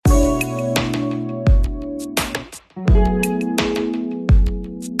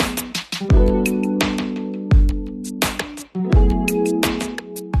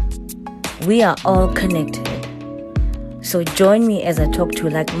We are all connected. So join me as I talk to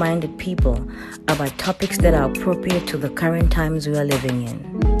like-minded people about topics that are appropriate to the current times we are living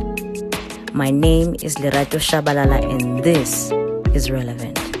in. My name is Lerato Shabalala and this is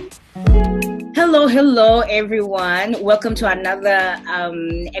Relevant. Hello, everyone. Welcome to another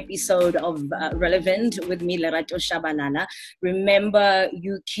episode of Relevant with me, Lerato Shabalala. Remember,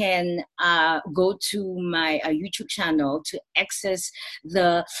 you can go to my YouTube channel to access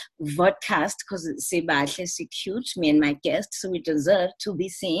the vodcast because it's cute, me and my guests, so we deserve to be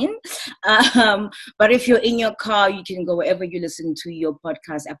seen. But if you're in your car, you can go wherever you listen to your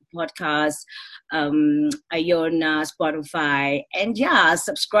podcast, Apple Podcasts, Iona, Spotify, and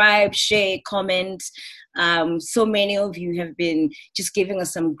subscribe, share, comment. So many of you have been just giving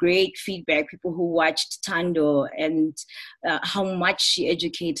us some great feedback, people who watched Tando and how much she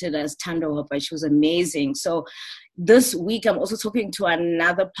educated us, Tando, but she was amazing. So this week I'm also talking to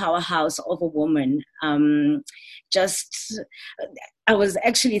another powerhouse of a woman. I was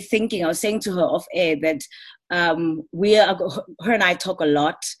saying to her off air that her and I talk a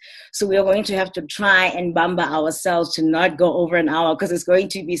lot, so we are going to have to try and bamba ourselves to not go over an hour because it's going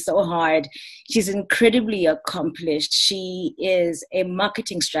to be so hard. She's incredibly accomplished. She is a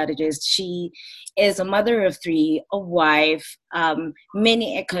marketing strategist. She is a mother of three, a wife,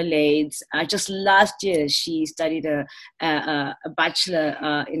 many accolades. Just last year, she studied a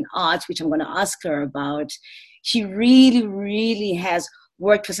bachelor in arts, which I'm going to ask her about. She really, really has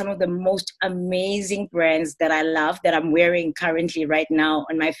worked for some of the most amazing brands that I love, that I'm wearing currently right now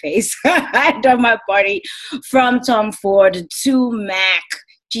on my face and on my body, from Tom Ford to MAC,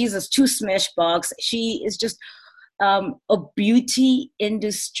 to Smashbox. She is just a beauty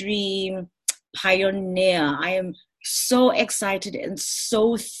industry pioneer. I am so excited and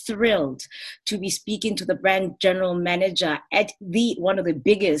so thrilled to be speaking to the brand general manager at one of the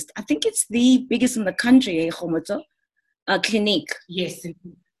biggest, I think it's the biggest in the country, Khomoto, Clinique. Yes,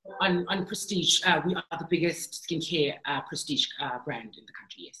 on Prestige, we are the biggest skincare prestige brand in the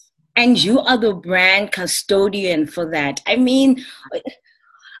country, yes. And you are the brand custodian for that. I mean,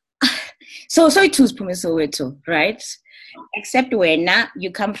 so too's Pumisoweto, right? Except when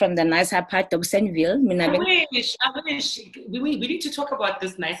you come from the nicer part of Senville. I wish. We need to talk about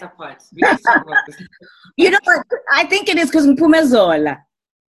this nicer part. We need to talk about this. You know what? I think it is because Mpumezola.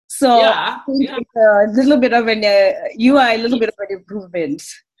 So it's a little bit of you are a little bit of an improvement,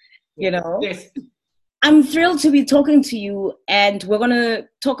 you know? Yes. I'm thrilled to be talking to you, and we're going to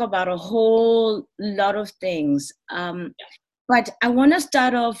talk about a whole lot of things. But I want to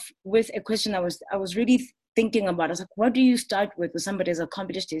start off with a question I was really thinking about. I was like, what do you start with somebody as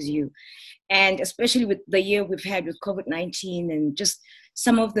accomplished as you? And especially with the year we've had with COVID-19 and just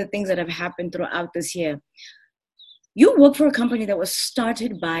some of the things that have happened throughout this year. You work for a company that was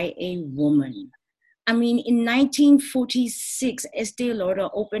started by a woman. I mean, in 1946, Estee Lauder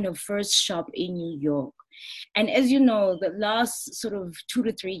opened her first shop in New York. And as you know, the last sort of 2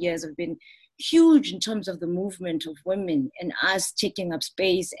 to 3 years have been huge in terms of the movement of women and us taking up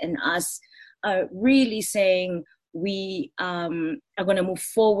space and us really saying we are going to move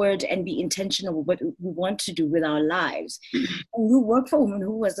forward and be intentional with what we want to do with our lives. And you work for a woman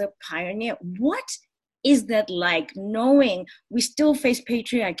who was a pioneer. What is that like, knowing we still face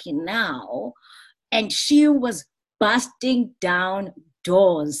patriarchy now, and she was busting down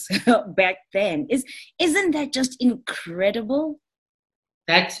doors back then? Isn't that just incredible?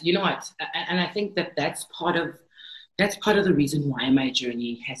 That's, you know what, and I think that's part of the reason why my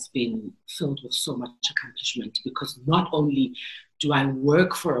journey has been filled with so much accomplishment, because not only do I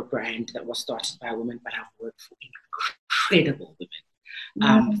work for a brand that was started by a woman, but I've worked for incredible women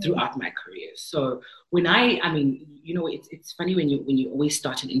throughout my career. So when I mean, you know, it's funny when you always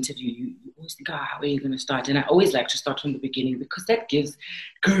start an interview, you always think, how are you going to start? And I always like to start from the beginning because that gives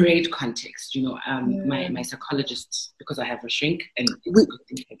great context. You know, my psychologist, because I have a shrink, and it's a good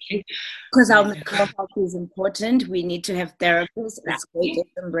thing to have a shrink. Because our mental health is important. We need to have therapists. It's great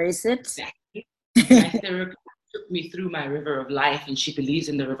to embrace it. Exactly. My therapist took me through my river of life, and she believes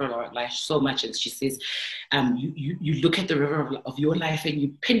in the river of life so much, and she says you look at the river of your life and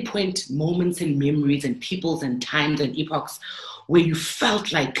you pinpoint moments and memories and peoples and times and epochs where you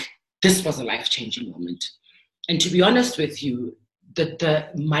felt like this was a life-changing moment. And to be honest with you,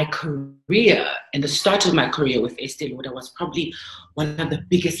 my career and the start of my career with Estee Lauder was probably one of the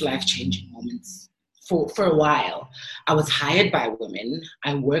biggest life-changing moments. For a while, I was hired by women,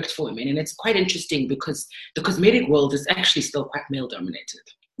 I worked for women, and it's quite interesting because the cosmetic world is actually still quite male-dominated.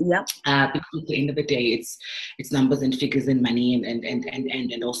 Yeah. Because at the end of the day, it's numbers and figures and money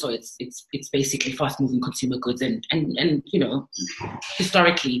and also it's basically fast moving consumer goods and you know,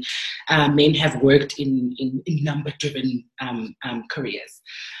 historically, men have worked in number driven careers.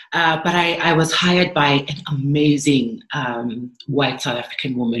 But I was hired by an amazing white South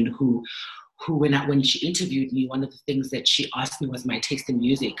African woman who when she interviewed me, one of the things that she asked me was my taste in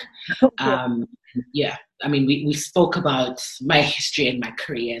music. Yeah, I mean, we spoke about my history and my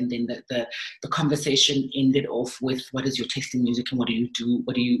career, and then the conversation ended off with, what is your taste in music and what do you do?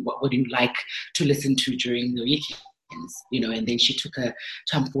 What do you like to listen to during the weekends? You know, and then she took a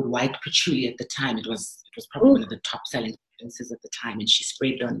Tom Ford White Patchouli at the time. It was probably one of the top selling fragrances at the time, and she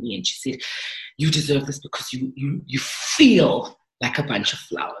sprayed it on me and she said, "You deserve this because you feel like a bunch of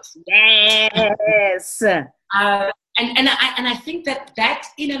flowers." Yes. And I think that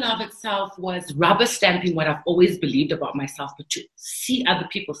in and of itself was rubber stamping what I've always believed about myself, but to see other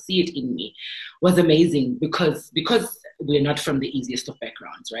people see it in me was amazing because we're not from the easiest of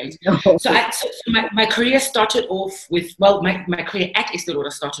backgrounds, right? No. So my career started off with, well, my career at Estée Lauder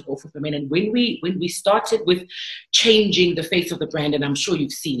started off with women, and when we started with changing the face of the brand, and I'm sure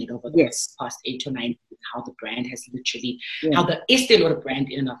you've seen it over the past 8 or 9 years, how the brand has literally, how the Estée Lauder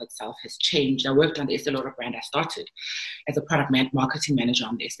brand in and of itself has changed. I worked on the Estée Lauder brand. I started as a product marketing manager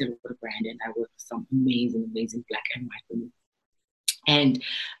on the Estée Lauder brand, and I worked with some amazing black and white women. And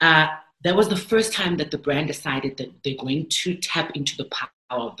that was the first time that the brand decided that they're going to tap into the power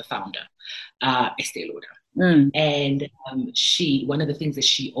of the founder, Estée Lauder. And one of the things that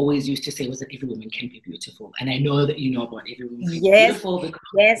she always used to say was that every woman can be beautiful. And I know that you know about every woman being beautiful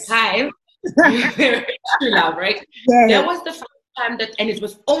because time, true love, right? Yes. That was the first time and it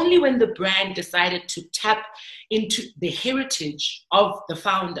was only when the brand decided to tap into the heritage of the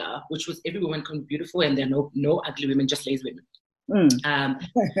founder, which was every woman can be beautiful and there are no ugly women, just lazy women.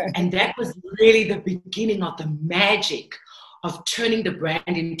 And that was really the beginning of the magic of turning the brand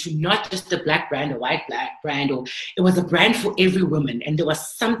into not just a black brand, a white black brand, or it was a brand for every woman. And there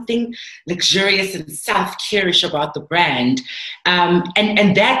was something luxurious and self-care-ish about the brand.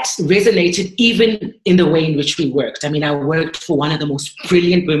 And that resonated even in the way in which we worked. I mean, I worked for one of the most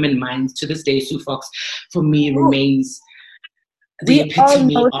brilliant women minds to this day. Sue Fox, for me, remains the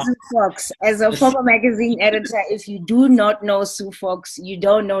epitome all know Sue Fox. As a former magazine editor, if you do not know Sue Fox, you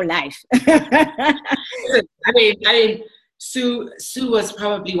don't know life. I mean, Sue was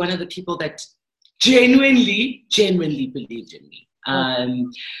probably one of the people that genuinely believed in me.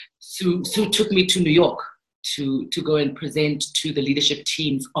 Sue took me to New York to go and present to the leadership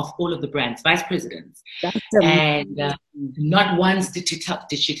teams of all of the brands, vice presidents. And not once did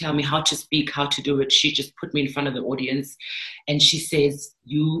she tell me how to speak, how to do it. She just put me in front of the audience and she says,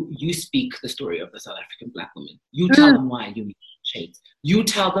 you speak the story of the South African black woman. You tell them why you need shades. You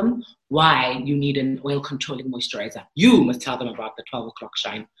tell them why you need an oil controlling moisturizer. You must tell them about the 12 o'clock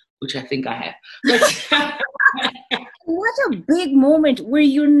shine, which I think I have. What a big moment. Were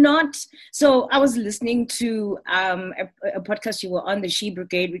you not? So I was listening to a podcast you were on, the She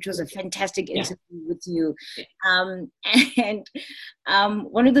Brigade, which was a fantastic interview with you. And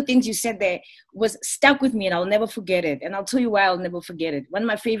one of the things you said there was stuck with me and I'll never forget it. And I'll tell you why I'll never forget it. One of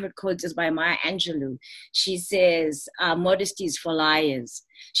my favorite quotes is by Maya Angelou. She says, modesty is for liars.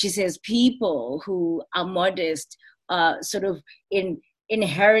 She says, people who are modest sort of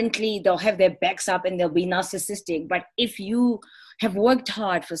inherently they'll have their backs up and they'll be narcissistic. But if you have worked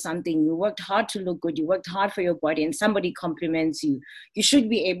hard for something, you worked hard to look good, you worked hard for your body, and somebody compliments you, you should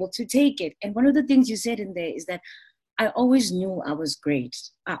be able to take it. And one of the things you said in there is that I always knew I was great.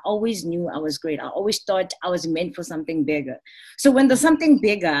 I always knew I was great. I always thought I was meant for something bigger. So when the something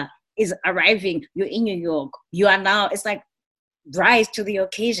bigger is arriving, you're in New York, you are now, it's like, rise to the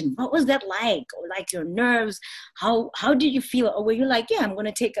occasion. What was that like? Or like your nerves? How did you feel? Or were you like, yeah, I'm going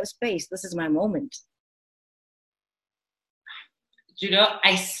to take up space. This is my moment. You know,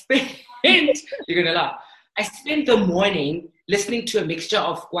 you're going to laugh. I spent the morning listening to a mixture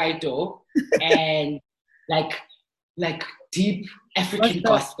of Kwaito and like deep African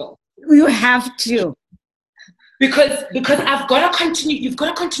gospel. You have to. Because I've got to continue, you've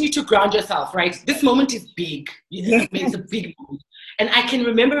got to continue to ground yourself, right? This moment is big. Yes. I mean, it's a big moment. And I can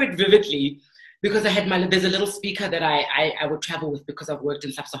remember it vividly because there's a little speaker that I would travel with because I've worked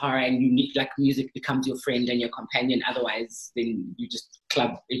in Sub-Sahara and you need, like, music becomes your friend and your companion. Otherwise, then you just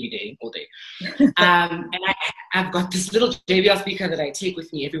club every day, all day. And I've got this little JBL speaker that I take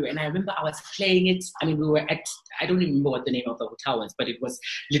with me everywhere. And I remember I was playing it. I mean, we were I don't remember what the name of the hotel was, but it was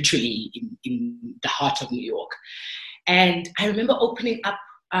literally in the heart of New York. And I remember opening up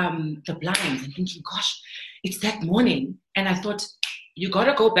the blinds and thinking, gosh, it's that morning. And I thought, you got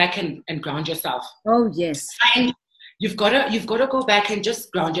to go back and ground yourself. Oh, yes. And you've got to go back and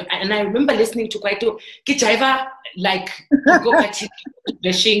just ground your. And I remember listening to Kwaito Kijaiva, like go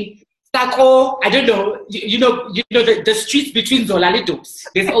bashing Tako. I don't know. You know the streets between Zola and Dopes.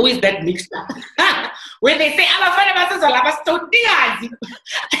 There's always that mixture. When they say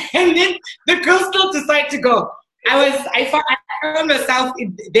and then the girls still decide to go. I found myself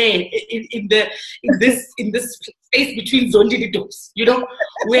in this space between Zondi and Dopes,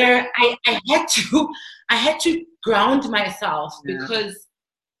 where I had to ground myself, because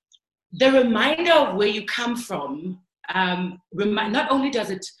the reminder of where you come from, not only does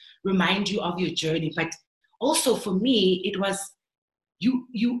it remind you of your journey, but also for me, it was you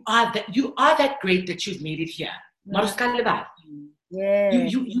are that great that you've made it here. Yeah.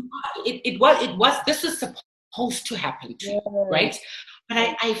 This is supposed to happen to you, right?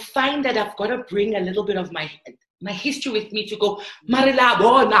 But I find that I've got to bring a little bit of my history with me to go, Marila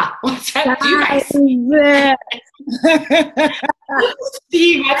Bona, what's that? Do you guys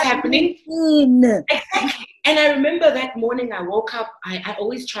see what's happening? Exactly. And I remember that morning I woke up, I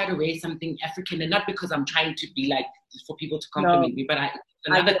always try to wear something African, and not because I'm trying to be like, for people to compliment me, but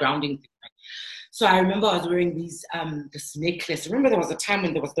another grounding thing. So I remember I was wearing this necklace. Remember there was a time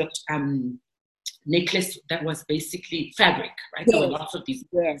when there was that necklace that was basically fabric, right? Yes. There were lots of these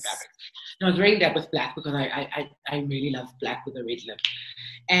fabrics. And I was wearing that with black because I really love black with a red lip.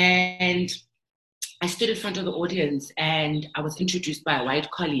 And I stood in front of the audience, and I was introduced by a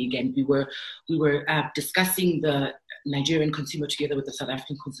white colleague, and we were discussing the Nigerian consumer together with the South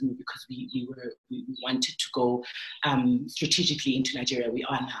African consumer, because we wanted to go strategically into Nigeria. We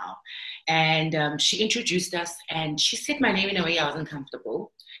are now. And she introduced us, and she said my name in a way I wasn't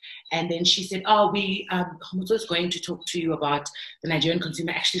comfortable. And then she said, Khomotso is going to talk to you about the Nigerian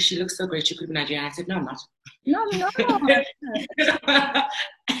consumer. Actually, she looks so great. She could be Nigerian. I said, no, I'm not. No.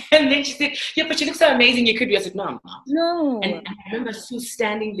 And then she said, yeah, but she looks so amazing. You could be. I said, no, I'm not. No. And I remember Sue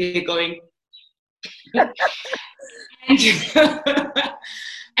standing there going, and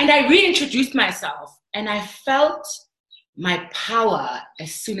I reintroduced myself, and I felt my power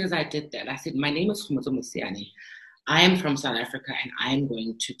as soon as I did that. I said, my name is Khomotso Musiani. I am from South Africa, and I am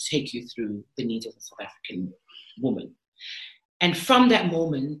going to take you through the needs of a South African woman. And from that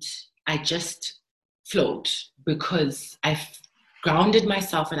moment, I just flowed, because I grounded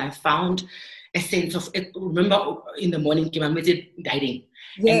myself, and I found a sense of it. Remember, in the morning, I'm guiding,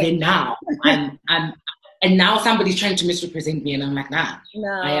 and then now and now somebody's trying to misrepresent me, and I'm like, nah,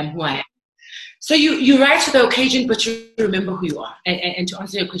 I am who I am. So you rise to the occasion, but you remember who you are. And to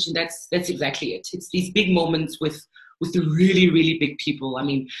answer your question, that's exactly it. It's these big moments with the really, really big people. I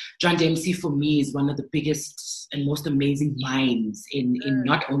mean, John Dempsey for me is one of the biggest and most amazing minds in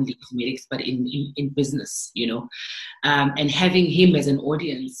not only cosmetics, but in business, and having him as an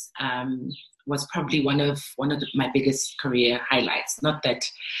audience was probably one of my biggest career highlights. Not that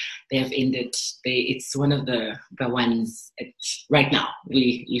they have ended. It's one of the ones right now.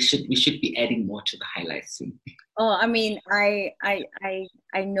 We should be adding more to the highlights soon. Oh, I mean, I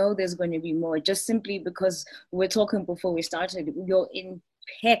know there's going to be more, just simply because we're talking before we started. Your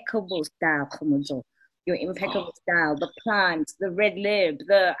impeccable style, Khomotso. Your impeccable style, the plants, the red lip,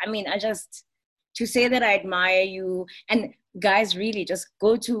 to say that I admire you. And guys, really just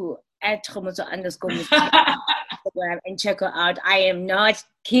go to @Khomotso_Instagram and check her out. I am not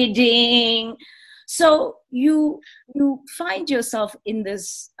kidding. So you find yourself in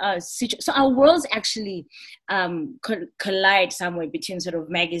this situation. So our worlds actually collide somewhere between sort of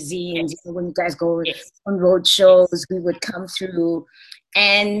magazines. Yes. When you guys go yes. on road shows, we would come through,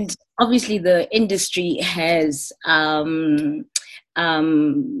 and obviously the industry has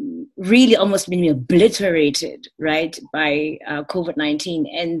really almost been obliterated, right, by COVID-19.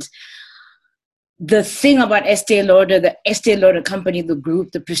 And the thing about Estée Lauder, the Estée Lauder company, the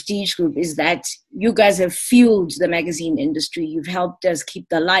group, the Prestige Group, is that you guys have fueled the magazine industry. You've helped us keep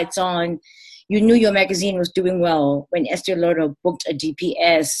the lights on. You knew your magazine was doing well when Estée Lauder booked a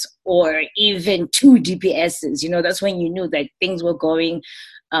DPS or even 2 DPSs. That's when you knew that things were going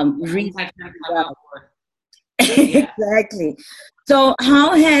really well. Exactly. So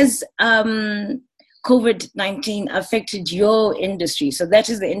how has COVID-19 affected your industry? So that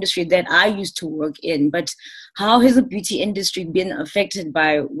is the industry that I used to work in. But how has the beauty industry been affected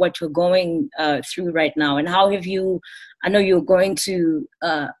by what we're going through right now? And how have you, I know you're going to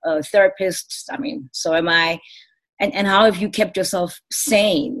a therapist, so am I. And how have you kept yourself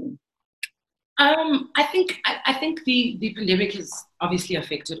sane? I think the pandemic has obviously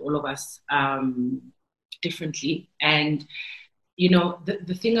affected all of us differently. And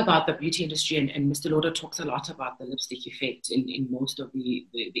the thing about the beauty industry, and Mr. Loda talks a lot about the lipstick effect in most of the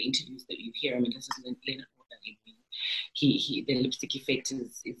interviews that you hear. I mean, this is Leonard Loda. The lipstick effect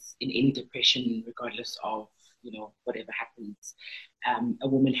is in any depression, regardless of, whatever happens. A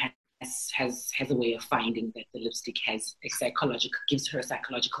woman has a way of finding that the lipstick gives her a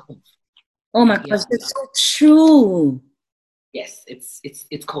psychological oomph. Oh my gosh, that's so true. Yes,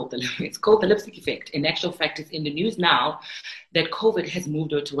 it's called the lipstick effect. In actual fact, it's in the news now that COVID has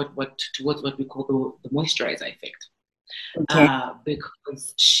moved her towards what we call the moisturizer effect. Okay.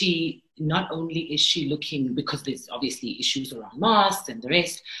 Because she not only is she looking, because there's obviously issues around masks and the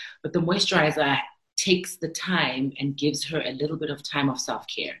rest, but the moisturizer takes the time and gives her a little bit of time of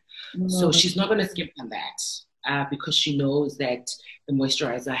self-care. So she's not going to skip on that because she knows that the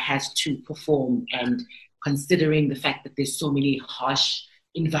moisturizer has to perform, and considering the fact that there's so many harsh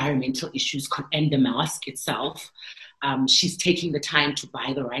environmental issues and the mask itself, she's taking the time to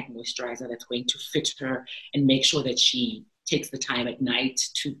buy the right moisturizer that's going to fit her and make sure that she takes the time at night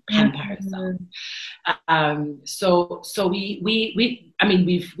to pamper herself. So we've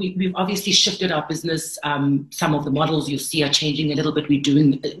obviously shifted our business. Some of the models you see are changing a little bit. We're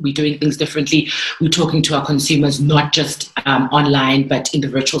doing things differently. We're talking to our consumers not just online, but in the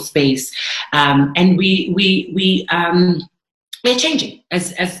virtual space. And we're changing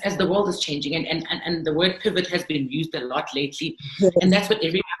as the world is changing, and the word pivot has been used a lot lately, and that's what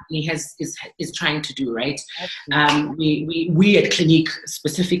every company is trying to do, right? We at Clinique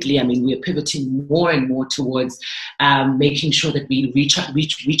specifically, I mean, we are pivoting more and more towards making sure that we reach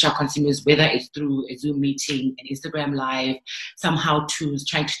our consumers, whether it's through a Zoom meeting, an Instagram live, somehow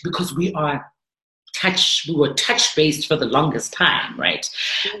because we were touch-based for the longest time, right?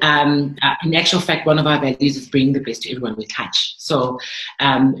 In actual fact, one of our values is bringing the best to everyone we touch. So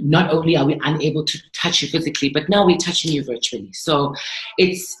not only are we unable to touch you physically, but now we're touching you virtually. So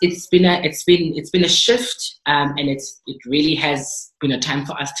it's been a shift, and it really has been a time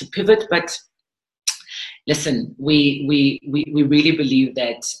for us to pivot. But listen, we really believe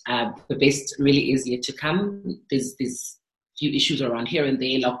that the best really is yet to come. There's few issues around here and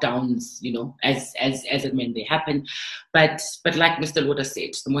there, lockdowns, as and when they happen, but like Mr. Loda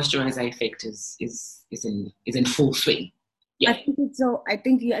said, the moisturizer effect is in full swing. Yeah. I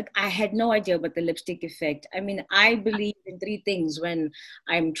think I had no idea about the lipstick effect. I mean, I believe in three things when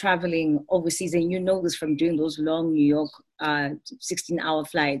I'm traveling overseas, and you know this from doing those long New York 16-hour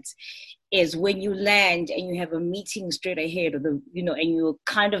flights, is when you land and you have a meeting straight ahead, and you're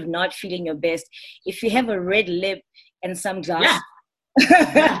kind of not feeling your best. If you have a red lip and some glass,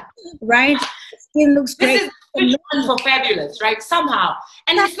 right? Skin looks great. This is for fabulous, right? Somehow,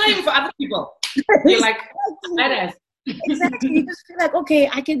 and it's not even for other people. You're like, that is. Exactly. You just feel like, okay,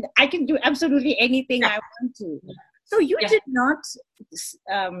 I can do absolutely anything I want to. So you did not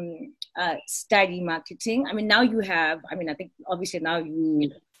study marketing. I mean, now you have. I mean, I think obviously now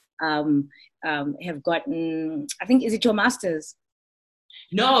you have gotten. I think, is it your master's?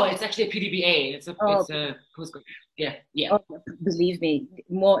 No, it's actually a PDBA. It's a postgraduate. Yeah. Oh, believe me,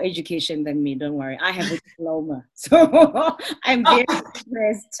 more education than me. Don't worry. I have a diploma, so I'm very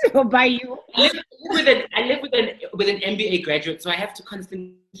impressed by you. I live with an MBA graduate, so I have to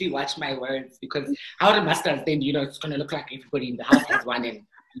constantly watch my words, because how the masters, then it's going to look like everybody in the house has one, and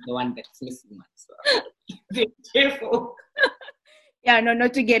the one that's missing one. So be careful. Yeah, no,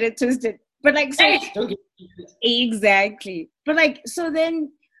 not to get it twisted. But like, so exactly. But like, so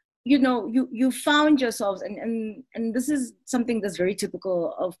then, you found yourselves, and this is something that's very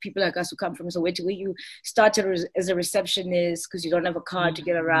typical of people like us who come from Soweto, where you started as a receptionist because you don't have a car to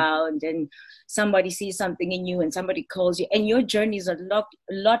get around, and somebody sees something in you and somebody calls you, and your journey is a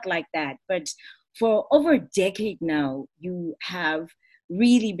lot like that. But for over a decade now, you have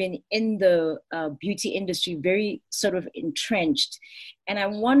really been in the beauty industry, very sort of entrenched. And I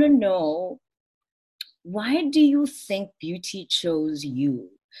want to know, why do you think beauty chose you?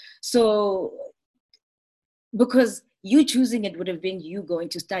 So, because you choosing it would have been you going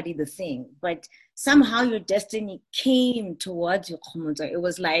to study the thing, but somehow your destiny came towards you. It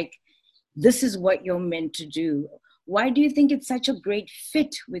was like, this is what you're meant to do. Why do you think it's such a great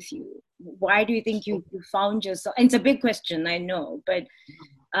fit with you? Why do you think you found yourself? And it's a big question, I know, but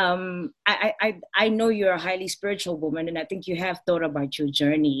I know you're a highly spiritual woman, and I think you have thought about your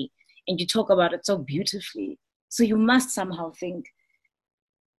journey, and you talk about it so beautifully. So you must somehow think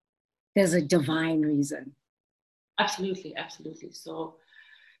there's a divine reason. Absolutely. So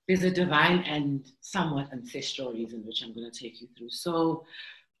there's a divine and somewhat ancestral reason, which I'm going to take you through. So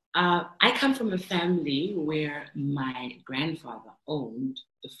I come from a family where my grandfather owned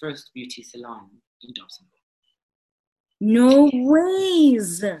the first beauty salon in Dobsonville. No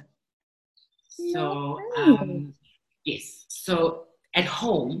ways. So, No. yes. So at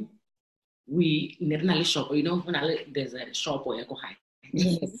home, we never shop. You know, when there's a shop where you go high.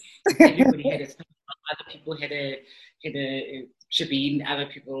 Yes. Everybody had a other people had a shebeen, other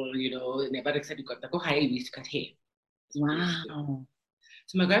people, you know, never said you got the go high, we used to cut hair. Wow.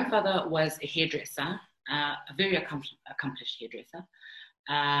 So my grandfather was a hairdresser, a very accomplished hairdresser.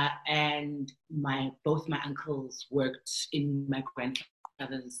 And both my uncles worked in my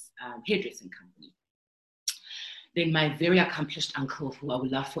grandfather's hairdressing company. Then my very accomplished uncle, who I will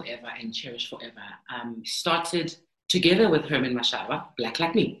love forever and cherish forever, started together with Herman Mashaba, Black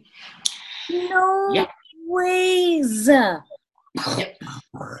Like Me. No Yep. ways. Yep.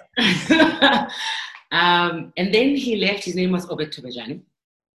 And then he left. His name was Obed Tobajani.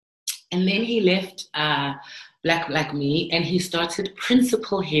 And then he left Black Like Me, and he started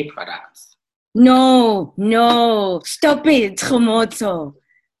Principal Hair Products. No, stop it, Khomotso.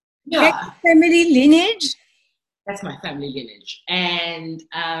 Yeah. That's family lineage? That's my family lineage. And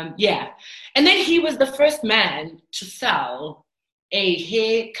yeah. And then he was the first man to sell a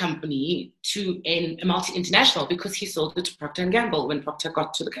hair company to a multi-international because he sold it to Procter & Gamble when Procter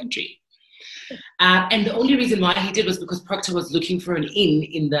got to the country. And the only reason why he did was because Procter was looking for an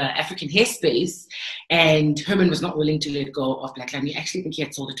in the African hair space, and Herman was not willing to let go of Black Like Me. I actually think he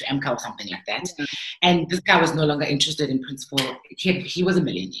had sold it to Emka or something like that. Yeah. And this guy was no longer interested in Principal. He was a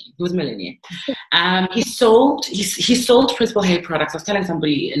millionaire. He sold Principal Hair Products. I was telling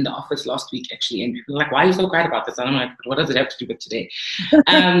somebody in the office last week, actually, and people were like, "Why are you so quiet about this?" And I'm like, "What does it have to do with today?"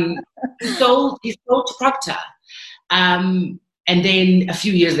 He sold to Procter. And then a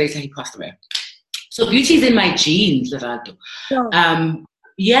few years later, he passed away. So beauty is in my genes, Lerato.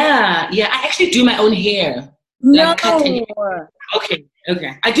 Yeah. I actually do my own hair. No. Like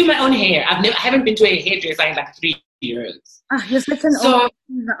okay. I do my own hair. I haven't been to a hairdresser in like 3 years. You're such an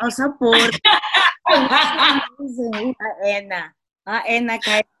support.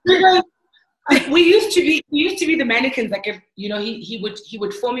 We used to be the mannequins. Like, you know, he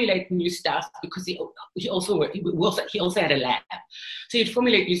would formulate new stuff because he also had a lab, so he'd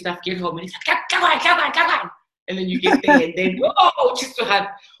formulate new stuff, get home, and he's like, come on, and then you get there, and then just to have,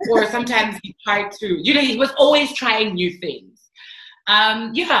 or sometimes he tried to, you know, he was always trying new things. So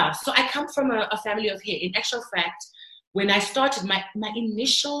I come from a family of hair. In actual fact, when I started, my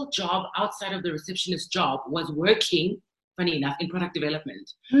initial job outside of the receptionist job was working, funny enough, in product development.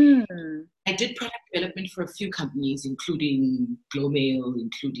 I did product development for a few companies, including Glowmail,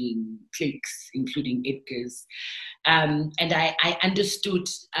 including Clicks, including Edgar's. And I understood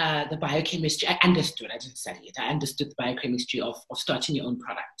the biochemistry. I didn't study it. I understood the biochemistry of starting your own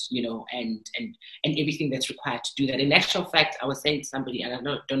product, you know, and everything that's required to do that. In actual fact, I was saying to somebody, and I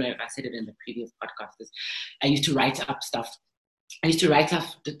don't know if I said it in the previous podcast, I used to write up stuff. I used to write up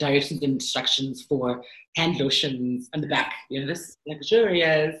the directions and instructions for hand lotions on the back. You know, this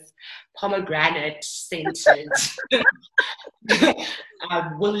luxurious pomegranate scented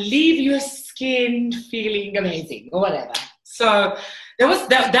will leave your skin feeling amazing or whatever. So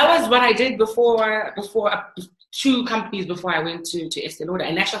that was what I did before 2 companies before I went to Estée Lauder.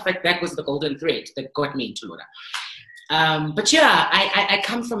 In actual fact, that was the golden thread that got me into Lauder. But yeah, I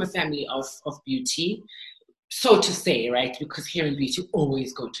come from a family of beauty, so to say, right? Because hair and beauty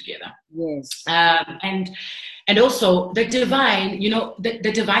always go together. Yes. And also the divine, you know, the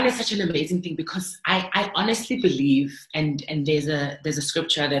divine is such an amazing thing, because I honestly believe, and there's a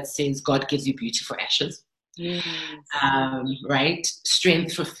scripture that says God gives you beauty for ashes. Yes. Right?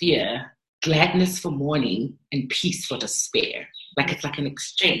 Strength for fear, gladness for mourning, and peace for despair. Like, it's like an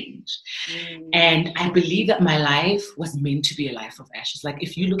exchange. And I believe that my life was meant to be a life of ashes. Like,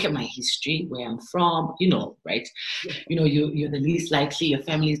 if you look at my history, where I'm from, you know, right? You know, you're the least likely, your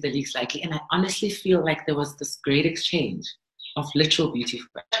family is the least likely. And I honestly feel like there was this great exchange of literal beauty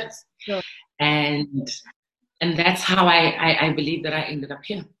for ashes. Sure. And that's how I believe that I ended up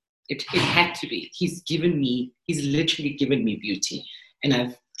here. It had to be. He's literally given me beauty, and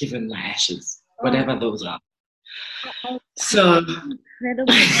I've given my ashes, whatever those are. So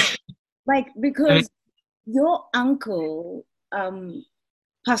incredible. Like, because your uncle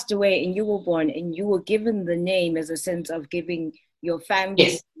passed away and you were born, and you were given the name as a sense of giving your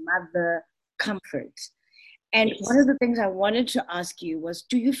family, mother, comfort. And one of the things I wanted to ask you was,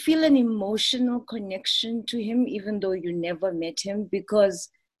 do you feel an emotional connection to him, even though you never met him? Because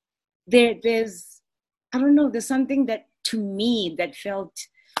there's, I don't know, there's something that, to me, that felt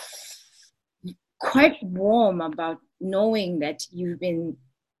quite warm about knowing that you've been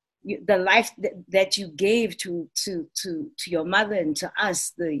the life that you gave to your mother and to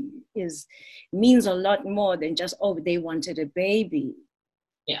us means a lot more than just, oh, they wanted a baby.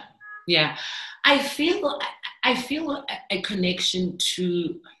 Yeah. I feel a connection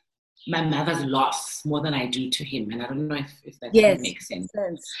to my mother's loss more than I do to him, and I don't know if that makes sense.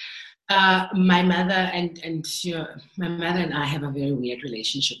 My mother and my mother and I have a very weird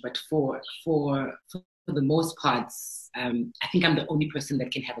relationship, but for the most parts, I think I'm the only person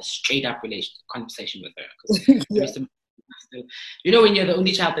that can have a straight up conversation with her. Because when you're the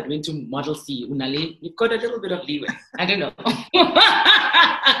only child that went to Model C, you've got a little bit of leeway. I don't know.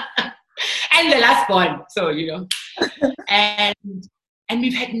 And the last born, so and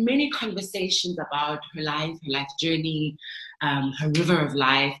we've had many conversations about her life journey, her river of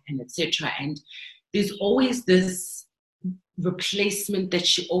life, and etc. And there's always this replacement that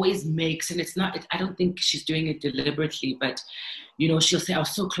she always makes, and it's not. I don't think she's doing it deliberately, but she'll say, "I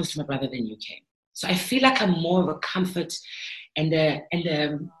was so close to my brother, then you came." So I feel like I'm more of a comfort and a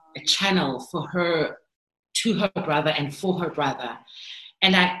channel for her, to her brother and for her brother.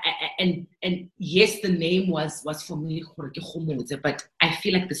 And and yes, the name was for me, but I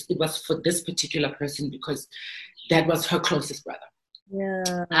feel like it was for this particular person because that was her closest brother.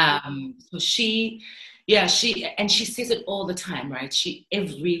 Yeah. So she says it all the time, right?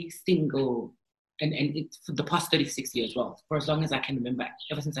 Every single and it, for the past 36 years, well, for as long as I can remember,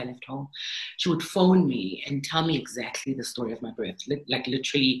 ever since I left home, she would phone me and tell me exactly the story of my birth, like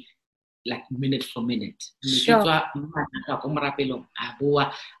literally. Like minute for minute. Sure. And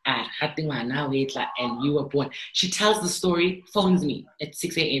you were born. She tells the story, phones me at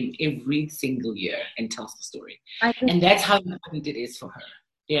 6 a.m. every single year and tells the story. And that's how important it is for her.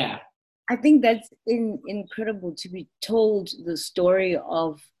 Yeah. I think that's incredible to be told the story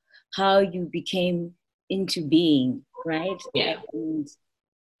of how you became into being, right? Yeah.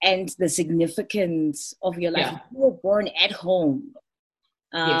 And the significance of your life. Yeah. You were born at home.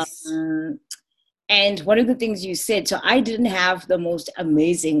 Yes. And one of the things you said, so I didn't have the most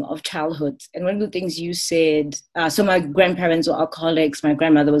amazing of childhoods. And one of the things you said, so my grandparents were alcoholics, my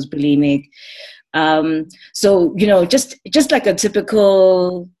grandmother was bulimic. So, just like a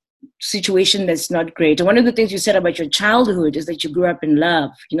typical situation that's not great. And one of the things you said about your childhood is that you grew up in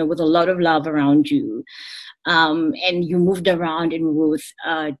love, with a lot of love around you. And you moved around and with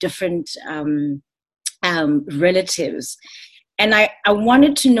different relatives. And I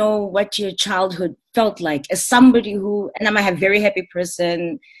wanted to know what your childhood felt like as somebody who, and I'm a very happy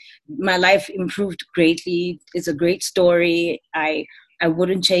person. My life improved greatly. It's a great story. I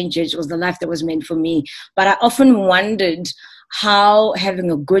wouldn't change it. It was the life that was meant for me. But I often wondered how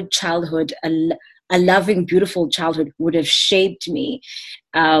having a good childhood, a loving, beautiful childhood would have shaped me,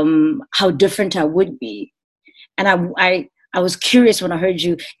 how different I would be. And I was curious when I heard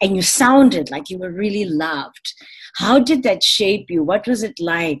you, and you sounded like you were really loved. How did that shape you? What was it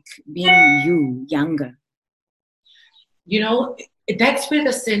like being you, younger? That's where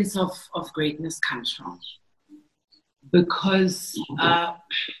the sense of greatness comes from. Because a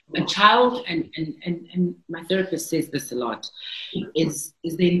child, and my therapist says this a lot, is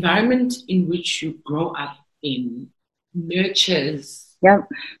the environment in which you grow up in nurtures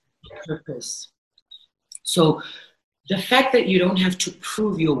purpose. So the fact that you don't have to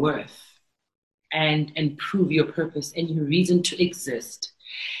prove your worth and prove your purpose and your reason to exist,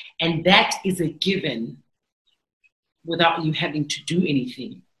 and that is a given without you having to do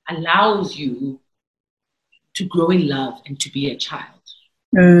anything, allows you to grow in love and to be a child.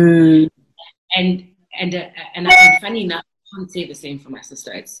 And funny enough, I can't say the same for my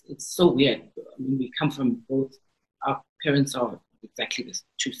sister. It's so weird. I mean, we come from both, our parents are exactly the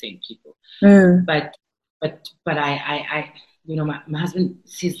two same people. But I my husband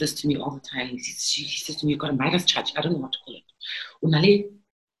says this to me all the time. He says to me, "You've got a Midas touch." I don't know what to call it. Unale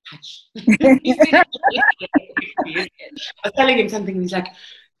touch. I was telling him something, and he's like,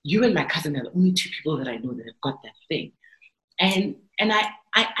 "You and my cousin are the only two people that I know that have got that thing." And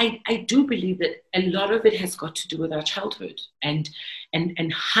I do believe that a lot of it has got to do with our childhood and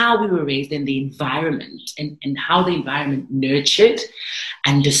how we were raised and the environment and how the environment nurtured,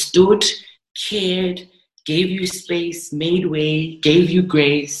 understood, cared, gave you space, made way, gave you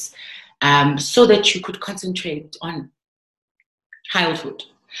grace, so that you could concentrate on childhood.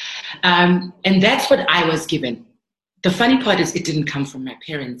 And that's what I was given. The funny part is it didn't come from my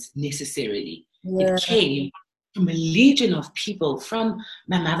parents necessarily. Yeah. It came from a legion of people, from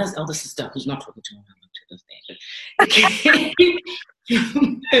my mother's elder sister, who's not talking to my mother to this day, but it came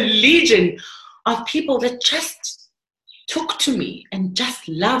from a legion of people that just took to me and just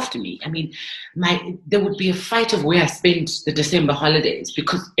loved me. I mean, there would be a fight of where I spent the December holidays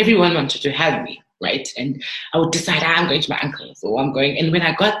because everyone wanted to have me, right? And I would decide, I'm going to my uncle's or I'm going. And when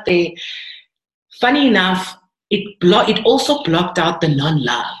I got there, funny enough, it also blocked out the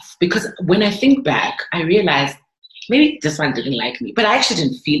non-love because when I think back, I realized maybe this one didn't like me, but I actually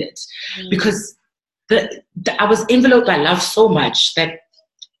didn't feel it because I was enveloped by love so much that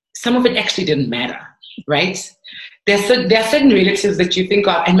some of it actually didn't matter, right? There are certain relatives that you think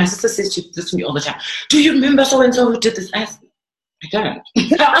of, and my sister says this to me all the time. Do you remember so and so who did this? I don't.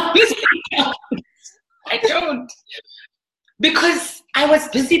 I don't, because I was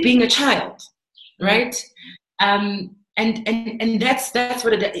busy being a child, right? And that's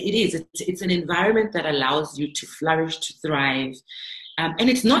what it is. It's an environment that allows you to flourish, to thrive, and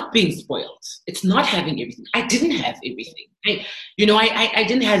it's not being spoiled. It's not having everything. I didn't have everything. I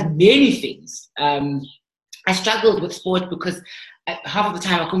didn't have many things. I struggled with sport because half of the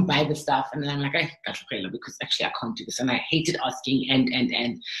time I couldn't buy the stuff, and then I'm like, I got to pray because actually I can't do this, and I hated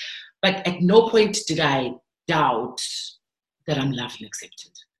asking. But at no point did I doubt that I'm loved and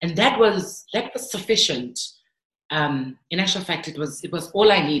accepted, and that was sufficient. In actual fact, it was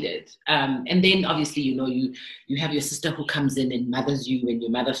all I needed. And then obviously, you have your sister who comes in and mothers you, and your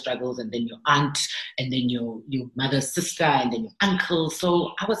mother struggles, and then your aunt, and then your mother's sister, and then your uncle.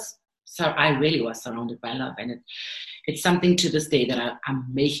 So I really was surrounded by love, and it's something to this day that I'm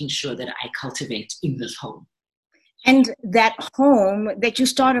making sure that I cultivate in this home. And that home that you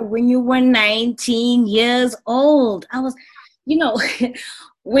started when you were 19 years old, I was,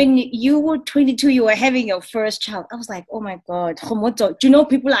 when you were 22, you were having your first child. I was like, oh my God, do you know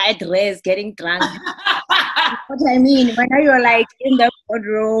people are at rest, getting drunk? What I mean, when you're like in the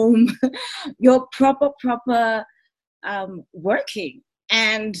boardroom, you're proper working.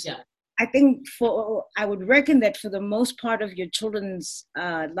 And yeah. I think I would reckon that for the most part of your children's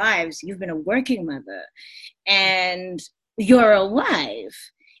lives, you've been a working mother and you're alive.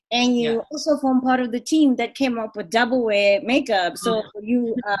 And you also form part of the team that came up with double wear makeup. So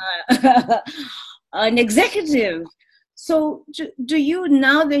you an executive. So do you,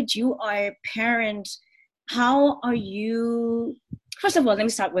 now that you are a parent, how are you, first of all, let me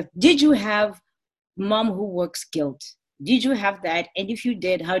start with, did you have mom who works guilt? Did you have that? And if you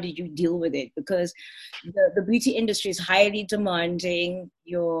did, how did you deal with it? Because the beauty industry is highly demanding.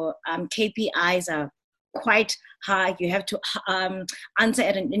 Your KPIs are quite high. You have to answer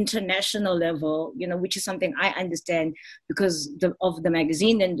at an international level, which is something I understand because of the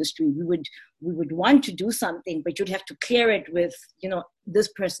magazine industry. We would want to do something, but you'd have to clear it with, this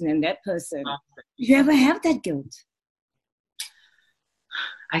person and that person. Did you ever have that guilt?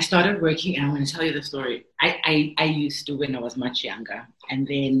 I started working, and I want to tell you the story. I used to when I was much younger. And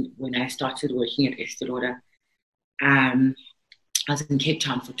then when I started working at Estée Lauder, I was in Cape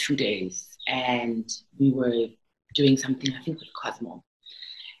Town for 2 days, and we were doing something, I think, with Cosmo.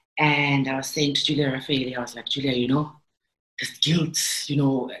 And I was saying to Julia Raffaele, I was like, Julia, this guilt,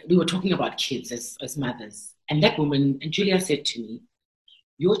 we were talking about kids as mothers. And that woman, and Julia said to me,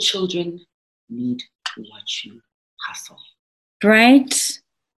 your children need to watch you hustle. Right.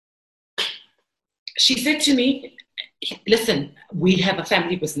 She said to me, listen, we have a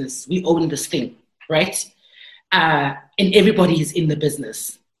family business. We own this thing, right? And everybody is in the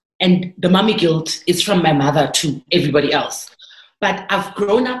business. And the mommy guilt is from my mother to everybody else. But I've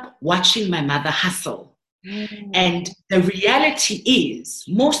grown up watching my mother hustle. Mm. And the reality is,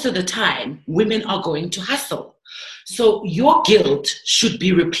 most of the time, women are going to hustle. So your guilt should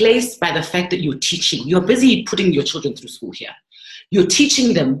be replaced by the fact that you're teaching. You're busy putting your children through school here. You're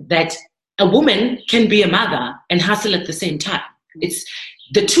teaching them that a woman can be a mother and hustle at the same time.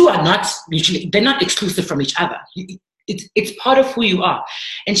 The two are not mutually, they're not exclusive from each other. It's part of who you are.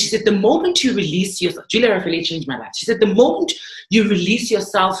 And she said, the moment you release yourself, Julia Raffaele changed my life. She said, the moment you release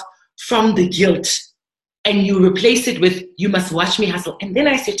yourself from the guilt and you replace it with, you must watch me hustle. And then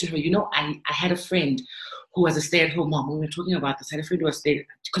I said to her, I had a friend who was a stay-at-home mom. When we were talking about this, I had a friend who was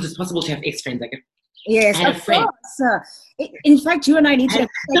because it's possible to have ex-friends. Yes, of course. In fact, you and I need to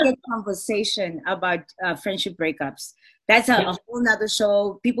take a conversation about friendship breakups. That's a whole nother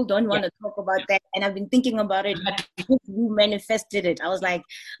show. People don't want to talk about that. And I've been thinking about it. You manifested it. I was like,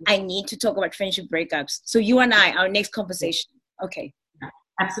 I need to talk about friendship breakups. So you and I, our next conversation. Okay.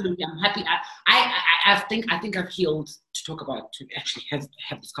 Absolutely. I'm happy. I think I've healed to actually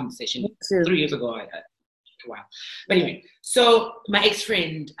have this conversation. 3 years ago, wow. But anyway, so my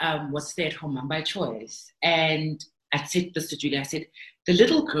ex-friend was stay-at-home mom by choice. And I said this to Julia. I said, the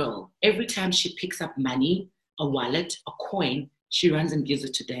little girl, every time she picks up money, a wallet, a coin, she runs and gives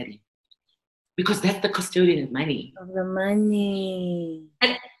it to daddy. because that's the custodian of money. Of the money.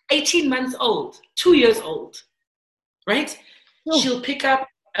 At 18 months old, 2 years old, right? Oh. She'll pick up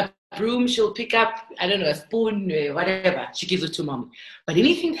a broom, she'll pick up, I don't know, a spoon, whatever. She gives it to mommy. But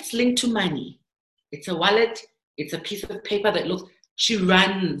anything that's linked to money, it's a wallet, it's a piece of paper that looks, she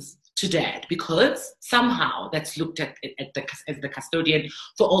runs to dad, because somehow that's looked at as the custodian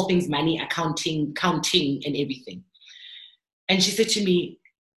for all things money, accounting, counting, and everything. And she said to me,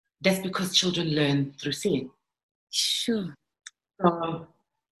 that's because children learn through seeing. Sure.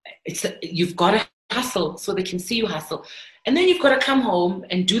 You've got to hustle so they can see you hustle. And then you've got to come home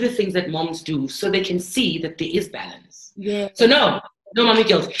and do the things that moms do so they can see that there is balance. Yeah. So no mommy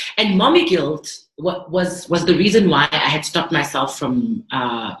guilt. And mommy guilt was the reason why I had stopped myself from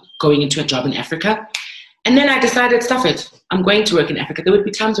going into a job in Africa. And then I decided, stuff it. I'm going to work in Africa. There would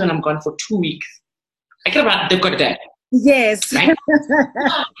be times when I'm gone for 2 weeks. I care about they've got a dad. Yes. Right?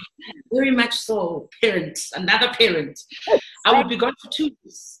 Very much so. Another parent. I would be gone for 2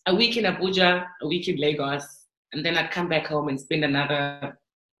 weeks. A week in Abuja, a week in Lagos, and then I'd come back home and spend another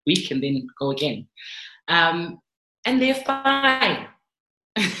week and then go again. And they're fine.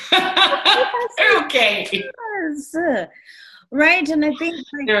 They're okay. Yes. Right. And I think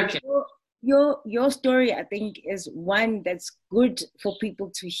okay. your story, I think, is one that's good for people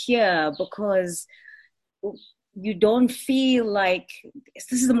to hear, because you don't feel like,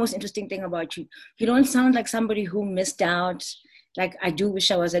 this is the most interesting thing about you. You don't sound like somebody who missed out. Like, I do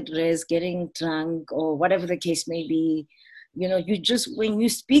wish I was at rest, getting drunk, or whatever the case may be. You know, you just, when you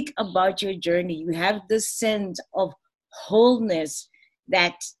speak about your journey, you have this sense of wholeness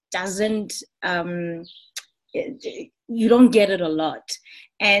that doesn't, you don't get it a lot.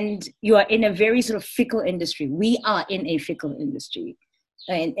 And you are in a very sort of fickle industry. We are in a fickle industry.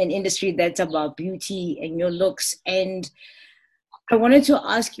 An industry that's about beauty and your looks. And I wanted to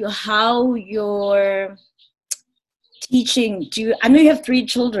ask you how your teaching, I know you have 3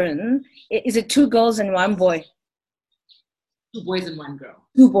 children. Is it 2 girls and 1 boy? 2 boys and 1 girl.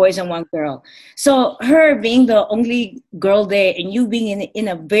 2 boys and 1 girl. So her being the only girl there, and you being in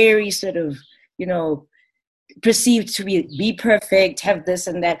a very sort of, you know, perceived to be perfect, have this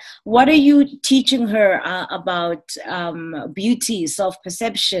and that. What are you teaching her about beauty,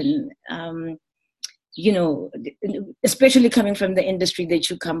 self-perception, you know, especially coming from the industry that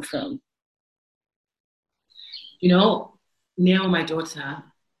you come from? You know, Neo, my daughter,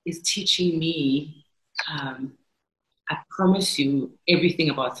 is teaching me, I promise you, everything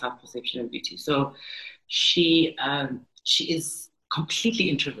about self-perception and beauty. So she is completely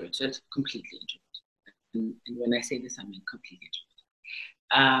introverted. And when I say this, I mean completely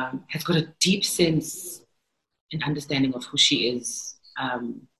introverted. Has got a deep sense and understanding of who she is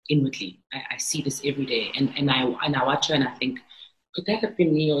inwardly. I see this every day, and I watch her and I think, could that have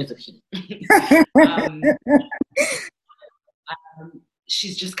been me or is it him?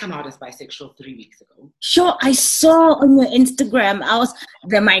 She's just come out as bisexual 3 weeks ago. Sure, I saw on your Instagram.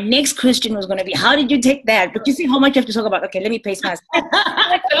 My next question was going to be, how did you take that? But you see how much you have to talk about. Okay, let me pace myself.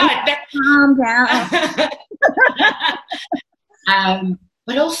 Calm down.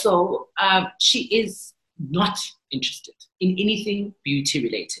 But also, she is not interested in anything beauty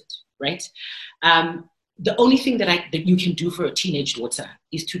related, right? The only thing that you can do for a teenage daughter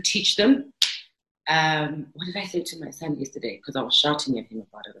is to teach them. What did I say to my son yesterday? Because I was shouting at him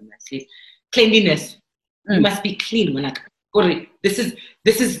about it in my sleep. Cleanliness. You must be clean. When this is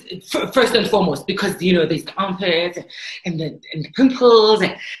first and foremost, because you know there's the armpits and the pimples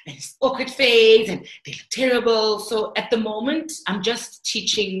and this awkward face and they look terrible. So at the moment, I'm just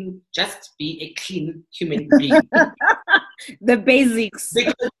teaching, just be a clean human being. The basics.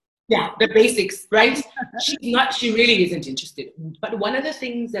 Yeah, the basics, right? She really isn't interested. But one of the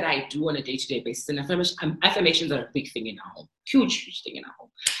things that I do on a day-to-day basis, and affirmations are a big thing in our home, huge thing in our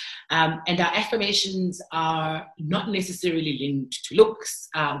home. And our affirmations are not necessarily linked to looks.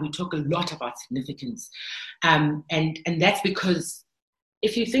 We talk a lot about significance. And that's because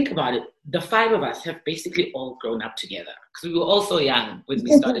if you think about it, the 5 of us have basically all grown up together. Because we were all so young when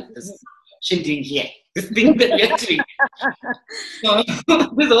we started this shindig here. This thing that we're doing. So,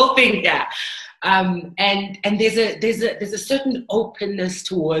 this whole thing, yeah. And there's a certain openness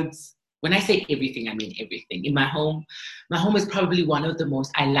towards, when I say everything, I mean everything. In my home is probably one of the most,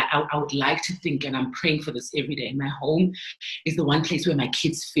 I would like to think, and I'm praying for this every day, my home is the one place where my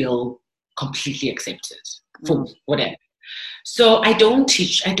kids feel completely accepted for whatever. So I don't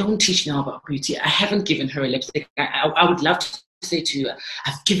teach now about beauty. I haven't given her a lipstick. I would love to say to you,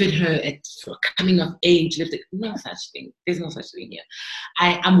 I've given her a coming of age lipstick. No such thing. There's no such thing here.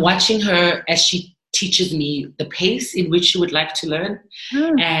 I'm watching her as she teaches me the pace in which she would like to learn.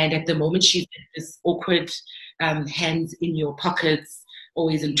 And at the moment, she's in this awkward hands in your pockets,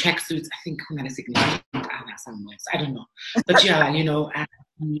 always in tracksuits. I think I'm going to significant other somewhere. I don't know. But yeah,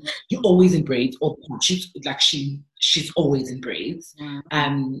 you're always in braids. Or she's always in braids.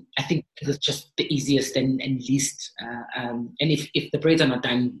 I think it's just the easiest and least. And if the braids are not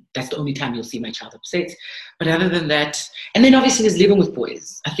done, that's the only time you'll see my child upset. But other than that, and then obviously there's living with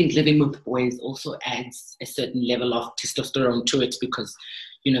boys. I think living with boys also adds a certain level of testosterone to it, because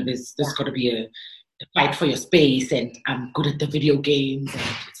there's got to be a fight for your space, and I'm good at the video games, and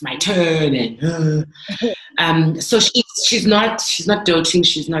it's my turn, and so she's not doting,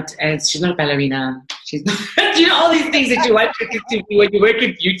 she's not a ballerina, she's not, all these things that you want to do when you work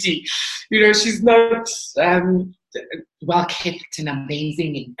in beauty. She's not well kept and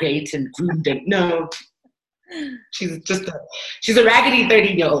amazing and great and groomed, and no, she's a raggedy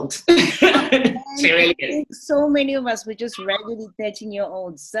 13-year-old. She really is. So many of us were just raggedy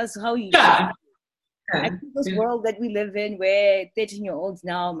 13-year-olds. That's how you I think this world that we live in, where 13-year-olds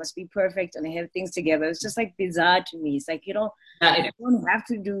now must be perfect and have things together, it's just like bizarre to me. It's like, you don't have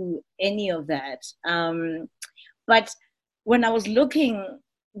to do any of that. But when I was looking,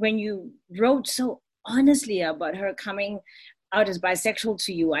 when you wrote so honestly about her coming out as bisexual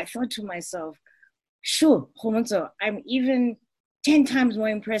to you, I thought to myself, sure, Homonso, I'm even 10 times more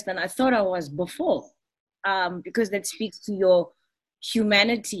impressed than I thought I was before, because that speaks to your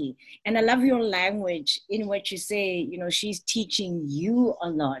humanity. And I love your language in which you say, she's teaching you a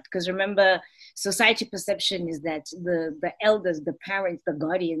lot. Because remember, society perception is that the elders, the parents, the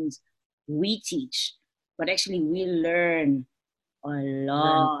guardians, we teach. But actually we learn a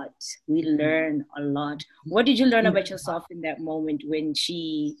lot. We learn a lot. What did you learn about yourself in that moment when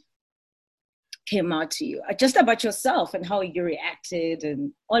she came out to you? Just about yourself and how you reacted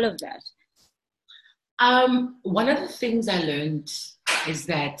and all of that. One of the things I learned is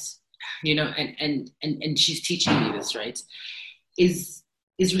that, and she's teaching me this, right, is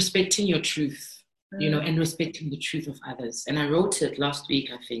respecting your truth, and respecting the truth of others. And I wrote it last week,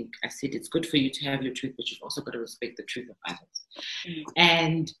 I think. I said, it's good for you to have your truth, but you've also got to respect the truth of others.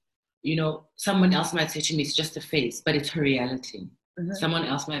 And, someone else might say to me, it's just a phase, but it's her reality. Someone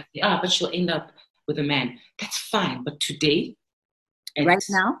else might say, but she'll end up with a man. That's fine. But today, right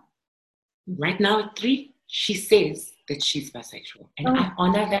now at 3, she says that she's bisexual. And I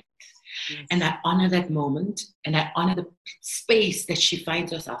honor that. Yes. And I honor that moment. And I honor the space that she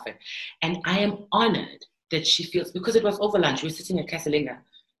finds herself in. And I am honored that she feels, because it was over lunch, we were sitting at Casalinga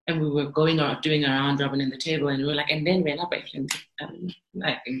and we were doing a round robin in the table, and we were like, and then we're not boyfriends.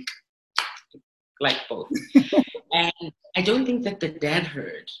 I think like both. And I don't think that the dad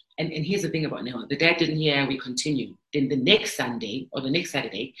heard. And here's the thing about Neha. The dad didn't hear, and we continued. Then the next Sunday or the next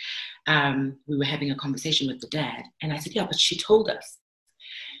Saturday, we were having a conversation with the dad. And I said, yeah, but she told us.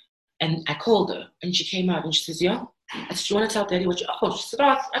 And I called her, and she came out, and she says, yeah. I said, you want to tell daddy what you... Oh, she said,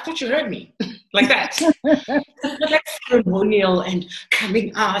 I thought you heard me. Like that. Like ceremonial and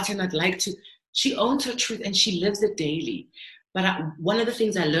coming out, and I'd like to... She owns her truth, and she lives it daily. But one of the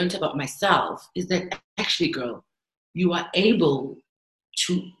things I learned about myself is that actually, girl, you are able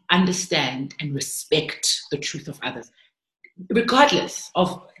to understand and respect the truth of others, regardless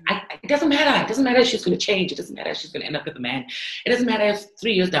of, it doesn't matter. It doesn't matter if she's going to change. It doesn't matter if she's going to end up with a man. It doesn't matter if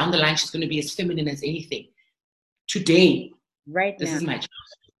 3 years down the line she's going to be as feminine as anything. Today, this is my choice.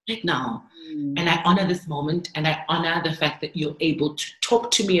 Right now. And I honor this moment, and I honor the fact that you're able to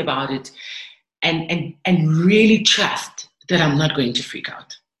talk to me about it and really trust that I'm not going to freak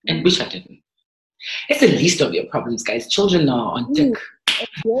out, and wish I didn't. It's the least of your problems, guys. Children are on tick.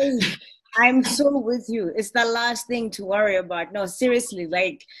 Okay. I'm so with you. It's the last thing to worry about. No, seriously,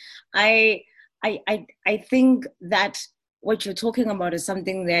 like I think that what you're talking about is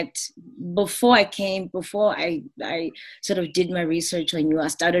something that before I sort of did my research on you, I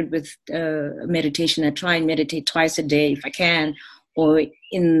started with meditation. I try and meditate twice a day if I can, or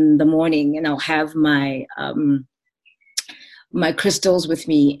in the morning, and I'll have my my crystals with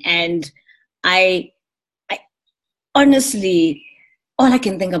me. And I honestly, all I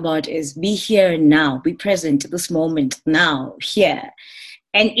can think about is be here now, be present this moment now, here.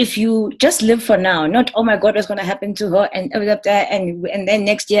 And if you just live for now, not, oh my God, what's going to happen to her and then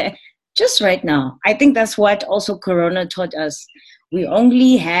next year, just right now. I think that's what also Corona taught us. We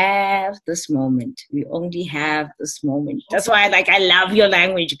only have this moment. We only have this moment. That's why I love your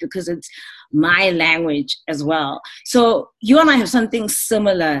language, because it's my language as well. So you and I have something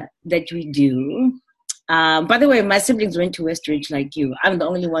similar that we do. By the way, my siblings went to Westridge like you. I'm the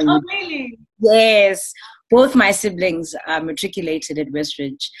only one. Oh, really? Yes. both my siblings are matriculated at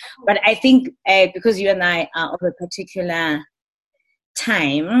Westridge. But I think because you and I are of a particular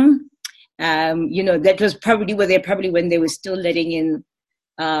time, that was probably when they were still letting in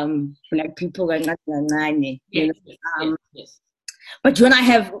black people. Yes. But you and I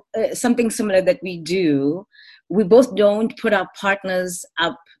have something similar that we do. We both don't put our partners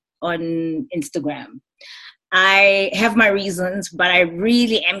up on Instagram. I have my reasons, but I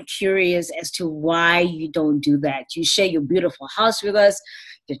really am curious as to why you don't do that. You share your beautiful house with us,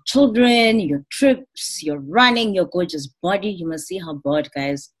 your children, your trips, your running, your gorgeous body. You must see her bod,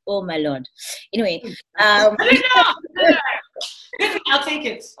 guys. Oh, my Lord. Anyway. I'll take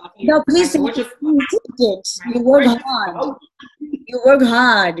it. No, please take it. You work hard.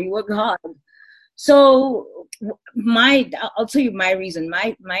 You work hard. So I'll tell you my reason.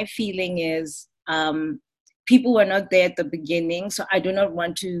 My feeling is people were not there at the beginning, so I do not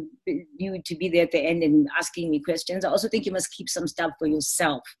want you to be there at the end and asking me questions. I also think you must keep some stuff for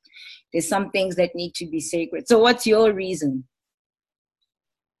yourself. There's some things that need to be sacred. So what's your reason?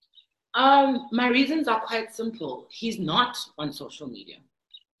 My reasons are quite simple. He's not on social media.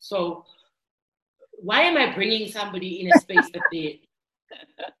 So why am I bringing somebody in a space that they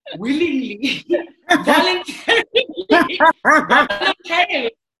willingly, voluntarily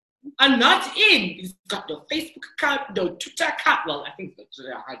are not in? He's got no Facebook account, no Twitter account. Well, I think it's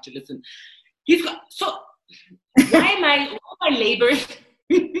hard to listen. He's got, so why am I laboring?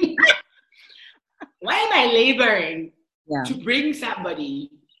 Why am I laboring to bring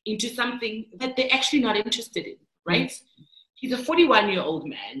somebody into something that they're actually not interested in, right? Mm-hmm. He's a 41-year-old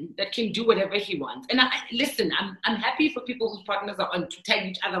man that can do whatever he wants. And listen, I'm happy for people whose partners are on to tell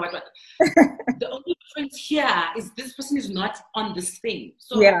each other what. The only difference here is this person is not on this thing.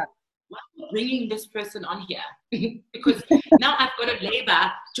 So why am I bringing this person on here? Because now I've got to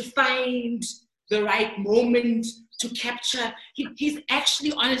labor to find the right moment to capture. He's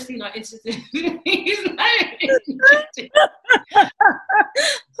actually honestly not interested. He's not interested.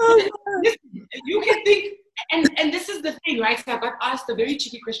 You can think, and this is the thing, right? So I got asked a very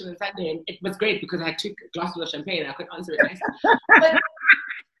cheeky question on Sunday, and it was great because I took glasses of champagne and I could answer it nicely. But,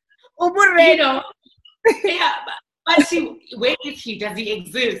 but see, where is he? Does he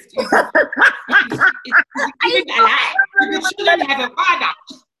exist? Is he even alive? The children have a father.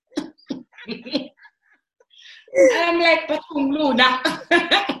 And I'm like, but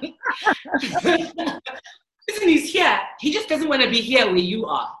listen, he's here. He just doesn't want to be here where you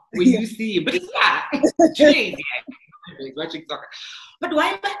are, where you see him. But he's crazy. He's watching soccer. But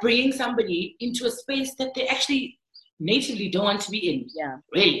why am I bringing somebody into a space that they actually natively don't want to be in? Yeah,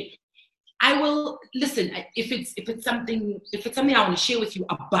 really. I will listen if it's something I want to share with you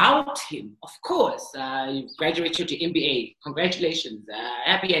about him. Of course, you graduated to MBA. Congratulations,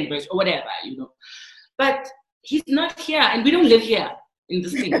 happy anniversary or whatever, But he's not here, and we don't live here in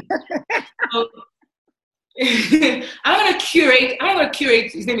this thing. So, I'm gonna curate.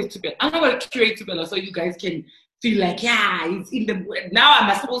 His name is Tupelo. I'm gonna curate Tupelo so you guys can feel like, he's in the. Now I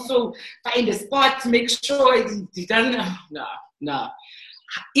must also find a spot to make sure he doesn't. No.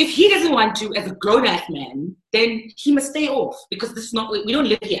 If he doesn't want to, as a grown-ass man, then he must stay off because this is not. We don't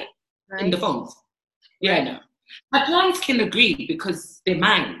live here in the phones. Yeah, I know. My plants can agree because they're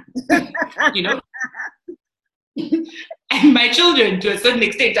mine. And my children, to a certain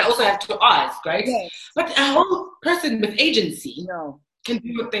extent, I also have to ask, right? Yes. But a whole person with agency can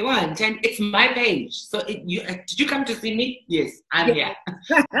do what they want, and it's my page. So, did you come to see me? Yes, I'm here.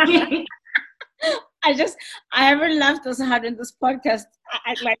 I haven't laughed as hard in this podcast.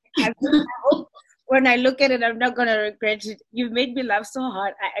 I hope when I look at it, I'm not gonna regret it. You've made me laugh so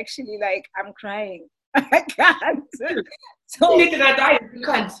hard. I actually I'm crying. I can't. So you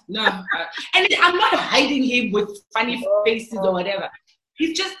can't. No, and I'm not hiding him with funny faces or whatever.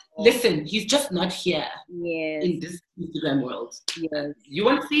 He's just he's just not here in this Instagram world. Yes. You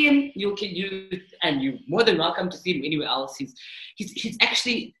want to see him, and you're more than welcome to see him anywhere else. He's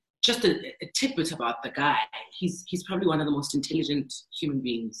actually just a tidbit about the guy. He's probably one of the most intelligent human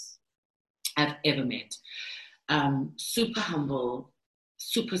beings I've ever met. Super humble,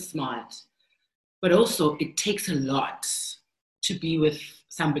 super smart, but also it takes a lot to be with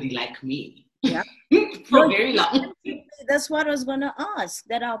somebody like me. Yeah. For very long. That's what I was going to ask,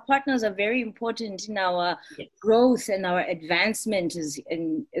 that our partners are very important in our growth and our advancement as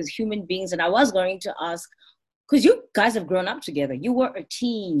human beings. And I was going to ask, because you guys have grown up together. You were a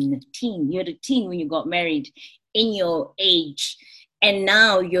teen. You're a teen when you got married in your age. And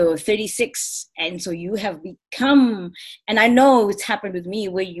now you're 36. And so you have become, and I know it's happened with me,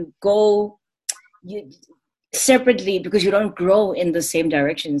 where you go, separately because you don't grow in the same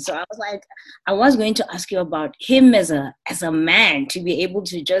direction. So I was like, I was going to ask you about him as a man, to be able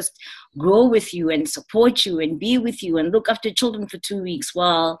to just grow with you and support you and be with you and look after children for 2 weeks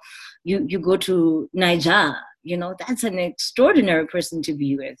while you go to Niger. You know, that's an extraordinary person to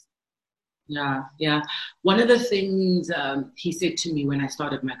be with. Yeah, yeah. One of the things he said to me when I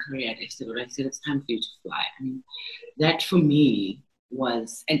started my career at Estée Lauder, I said, it's time for you to fly. I mean, that for me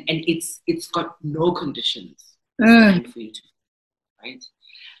was, and it's got no conditions. It's time for you to fly,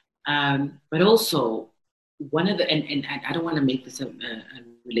 right? But also, one of the, and I don't want to make this a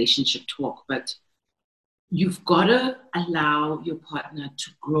relationship talk, but you've got to allow your partner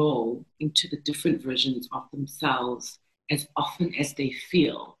to grow into the different versions of themselves as often as they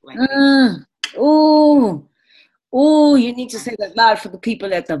feel like Oh, you need to say that loud for the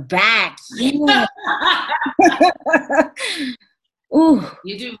people at the back. Yeah. Oh,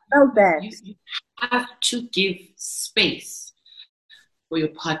 you do. So bad. You have to give space for your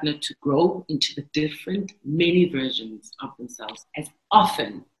partner to grow into the different, many versions of themselves as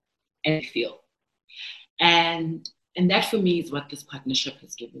often as they feel. And that for me is what this partnership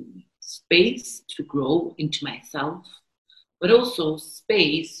has given me. Space to grow into myself, but also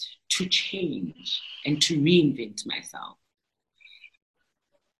space to change and to reinvent myself.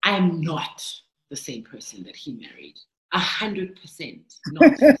 I am not the same person that he married. 100%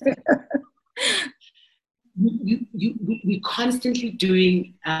 not. We're constantly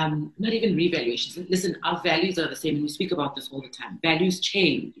doing, not even revaluations. Listen, our values are the same, and we speak about this all the time. Values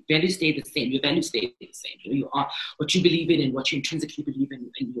change. Values stay the same. Your values stay the same. You are what you believe in and what you intrinsically believe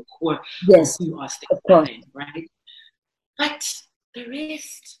in your core. Yes, who you are stays the same, right? But the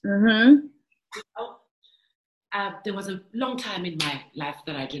rest. Mm-hmm. There was a long time in my life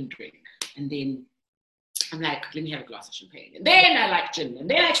that I didn't drink, and then I'm like, let me have a glass of champagne, and then I like gin, and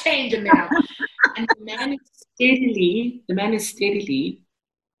then I change, and then and the man is steadily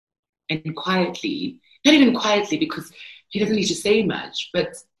and quietly, not even quietly because he doesn't need to say much,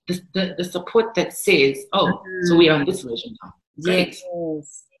 but the support that says, oh, so we are on this version now. Great.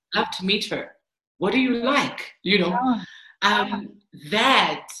 Yes. Love to meet her. What do you like? You know,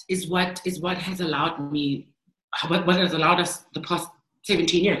 that is what has allowed me, what has allowed us the past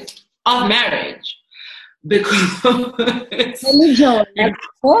 17 years of marriage. Because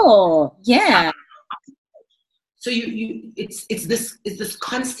yeah. So it's this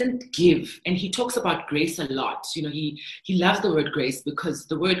constant give, and he talks about grace a lot. You know, he loves the word grace because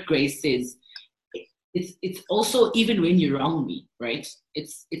the word grace is it's also even when you wrong me, right?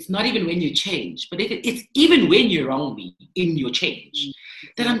 It's not even when you change, but it's even when you wrong me in your change,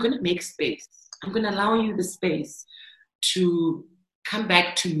 that I'm going to make space. I'm going to allow you the space to come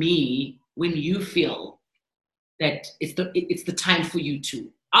back to me when you feel that it's the time for you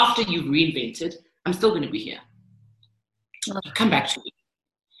to. After you've reinvented, I'm still going to be here. Come back to me.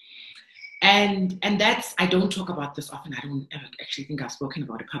 And that's, I don't talk about this often. I don't ever actually think I've spoken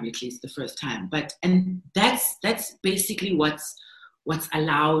about it publicly. It's the first time. And that's basically what's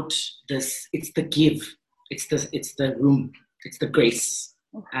allowed this. It's the give. It's the room. It's the grace.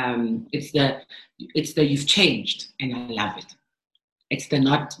 It's the you've changed, and I love it. It's the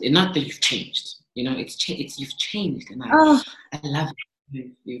not that you've changed. You know, it's you've changed, and I love it.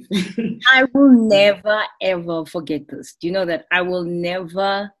 I will never ever forget this. Do you know that I will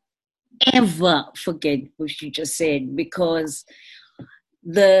never ever forget what you just said? Because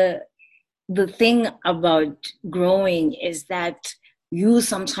the thing about growing is that you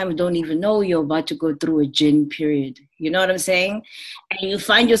sometimes don't even know you're about to go through a gin period. You know what I'm saying? And you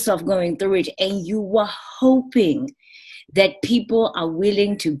find yourself going through it, and you were hoping that people are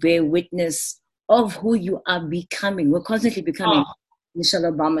willing to bear witness of who you are becoming. We're constantly becoming. Michelle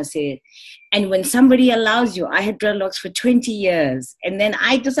Obama said. And when somebody allows you, I had dreadlocks for 20 years, and then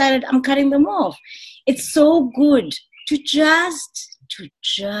I decided I'm cutting them off. It's so good to just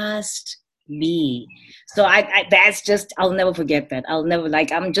be. So I that's just, I'll never forget that. I'll never,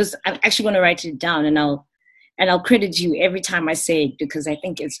 I'm actually going to write it down, and I'll credit you every time I say it, because I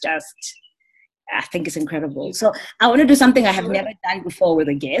think it's incredible. So I want to do something I have never done before with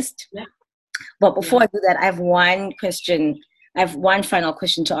a guest. Yeah. But before I do that, I have one final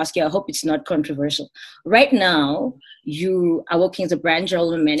question to ask you. I hope it's not controversial. Right now, you are working as a brand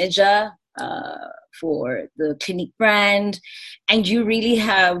general manager for the Clinique brand, and you really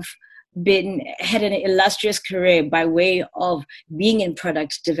have had an illustrious career by way of being in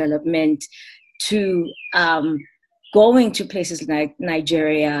product development, to going to places like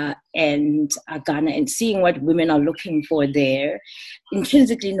Nigeria and Ghana and seeing what women are looking for there,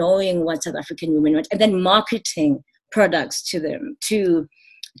 intrinsically knowing what South African women want, and then marketing products to them, to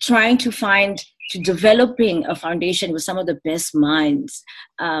trying to find to developing a foundation with some of the best minds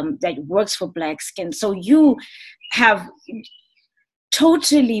that works for Black skin. So you have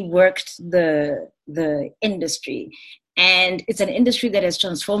totally worked the industry, and it's an industry that has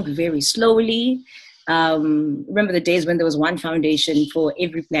transformed very slowly. Remember the days when there was one foundation for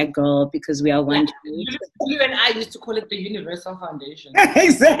every Black girl because we are one. Yeah. You and I used to call it the Universal Foundation.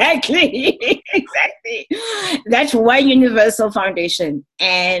 Exactly. Exactly. That's one universal foundation.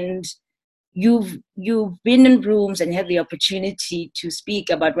 And you've been in rooms and had the opportunity to speak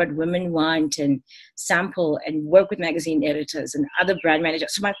about what women want and sample and work with magazine editors and other brand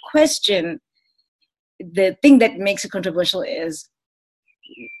managers. So my question, the thing that makes it controversial is,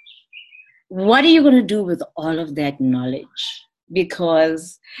 what are you going to do with all of that knowledge?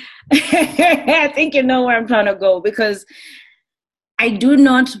 Because I think you know where I'm trying to go, because I do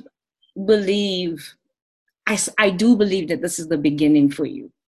not believe, I do believe that this is the beginning for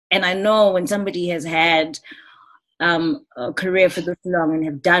you. And I know when somebody has had a career for this long and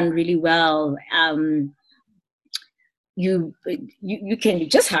have done really well, you can be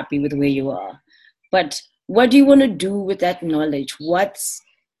just happy with where you are. But what do you want to do with that knowledge?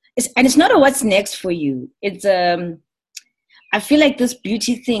 And it's not a what's next for you. It's I feel like this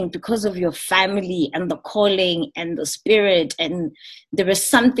beauty thing, because of your family and the calling and the spirit, and there is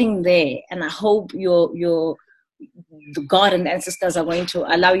something there. And I hope the God and the ancestors are going to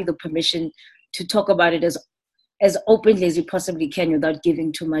allow you the permission to talk about it as openly as you possibly can without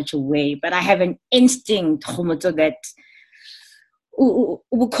giving too much away. But I have an instinct, that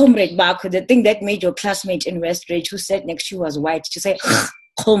the thing that made your classmate in Westridge who sat next to you was white to say,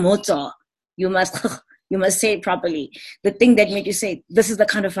 you must say it properly. The thing that made you say, this is the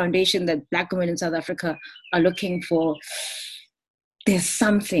kind of foundation that Black women in South Africa are looking for. There's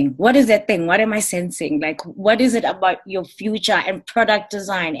something. What is that thing? What am I sensing? Like, what is it about your future and product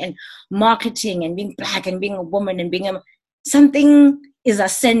design and marketing and being Black and being a woman and being something is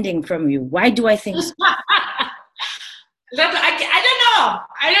ascending from you? Why do I think so?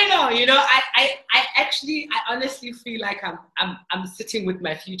 I don't know. You know, I honestly feel like I'm sitting with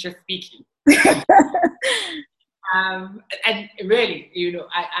my future speaking. And really, you know,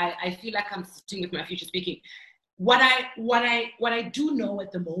 I feel like I'm sitting with my future speaking. What I do know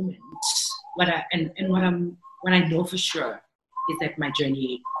at the moment, what I know for sure is that my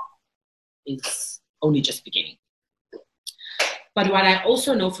journey is only just beginning. But what I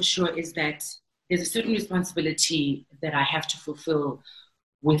also know for sure is that there's a certain responsibility that I have to fulfill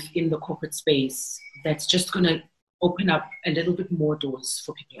within the corporate space that's just going to open up a little bit more doors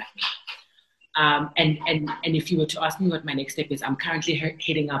for people like me. And if you were to ask me what my next step is, I'm currently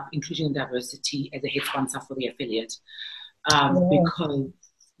heading up inclusion and diversity as a head sponsor for the affiliate. Because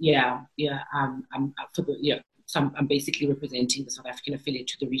I'm basically representing the South African affiliate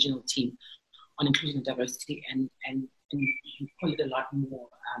to the regional team on inclusion and diversity, and you call it a lot more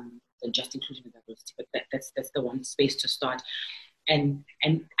than just inclusion and diversity, but that's the one space to start. And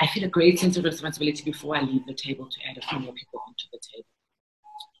I feel a great sense of responsibility before I leave the table to add a few more people onto the table.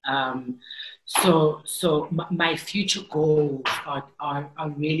 So my future goals are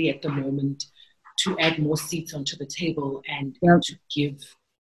really at the moment to add more seats onto the table and to give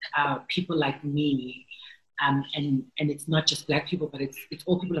people like me, and it's not just Black people, but it's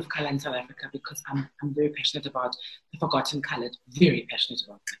all people of color in South Africa, because I'm very passionate about the forgotten colored, very passionate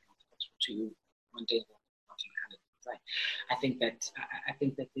about that. To you one day about forgotten colored. Right? I think that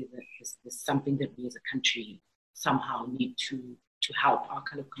there's something that we as a country somehow need to help our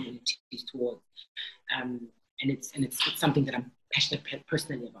colored communities towards, and it's something that I'm passionate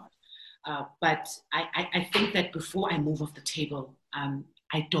personally about. But I think that before I move off the table,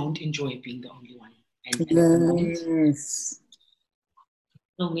 I don't enjoy being the only one. And yes.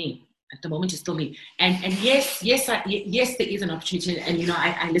 Still me. At the moment, it's still me. And yes, there is an opportunity. And you know,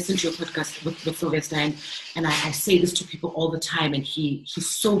 I listen to your podcast with Sylvester, and I say this to people all the time. And he's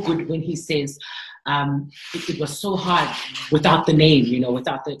so good when he says, it was so hard without the name, you know,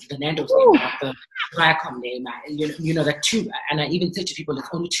 without the Nando's name, without the Viacom name, you know, that too. And I even say to people, it's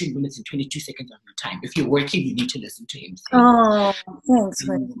only 2 minutes and 22 seconds of your time. If you're working, you need to listen to him. Thanks.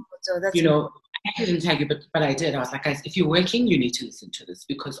 So that's, you know, I didn't tell you, but I did. I was like, guys, if you're working, you need to listen to this,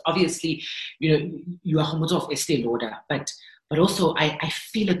 because obviously, you know, you are Homozo of Estee Lauder, but also I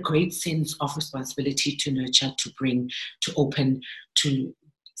feel a great sense of responsibility to nurture, to bring, to open, to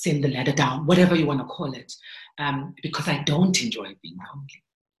send the ladder down, whatever you want to call it, because I don't enjoy being lonely.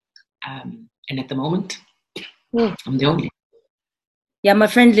 And at the moment, I'm the only. Yeah, my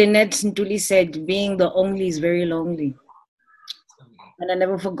friend Lynette Ntuli said, being the only is very lonely. And I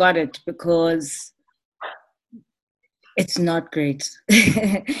never forgot it, because It's not great.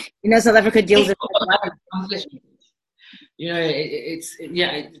 South Africa deals with accomplishment. It's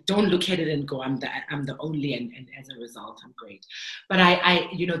yeah. Don't look at it and go, I'm the only, and as a result, I'm great. But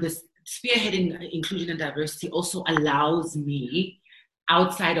this spearheading inclusion and diversity also allows me,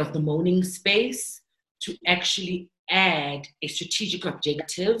 outside of the moaning space, to actually add a strategic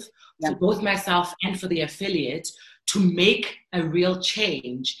objective for both myself and for the affiliate to make a real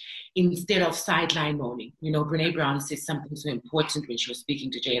change instead of sideline moaning. Brene Brown says something so important when she was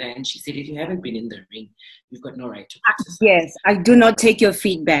speaking to Jada, and she said, if you haven't been in the ring, you've got no right to criticize. Yes, I do not take your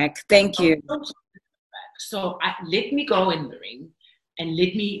feedback. Thank you. So let me go in the ring, and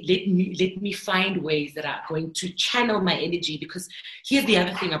let me find ways that are going to channel my energy. Because here's the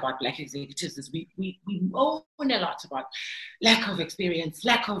other thing about Black executives is we moan a lot about lack of experience,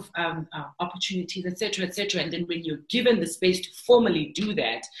 lack of opportunities, etc., etc. And then when you're given the space to formally do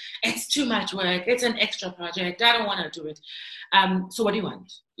that, it's too much work. It's an extra project. I don't want to do it. So what do you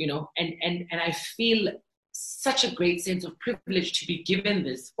want? And I feel such a great sense of privilege to be given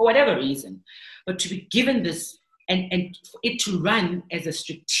this for whatever reason, but to be given this and for it to run as a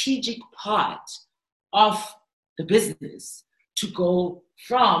strategic part of the business, to go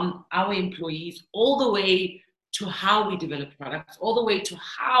from our employees all the way to how we develop products, all the way to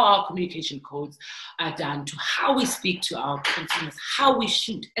how our communication codes are done, to how we speak to our consumers, how we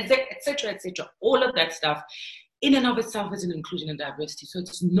shoot, etc., etc. All of that stuff in and of itself is an inclusion and diversity. So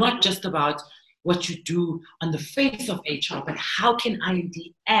it's not just about what you do on the face of HR, but how can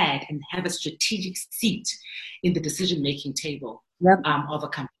I&D add and have a strategic seat in the decision-making table of a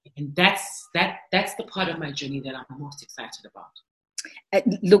company? And that's the part of my journey that I'm most excited about.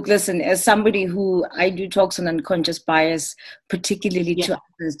 Look, listen, as somebody who I do talks on unconscious bias, particularly to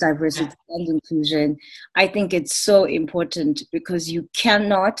others, diversity and inclusion, I think it's so important because you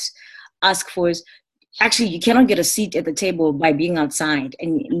cannot ask for... Actually, you cannot get a seat at the table by being outside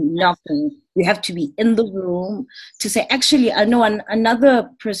and nothing. You have to be in the room to say, actually, I know another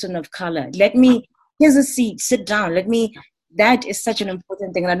person of color. Here's a seat, sit down. That is such an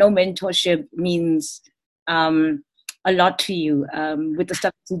important thing. And I know mentorship means a lot to you with the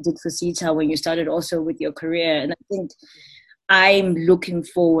stuff you did for CETA when you started also with your career. And I think I'm looking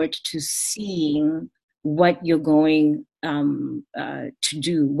forward to seeing what you're going to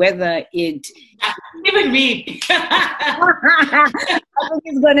do, whether it... Even me. I think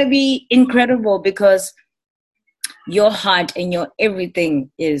it's going to be incredible because your heart and your everything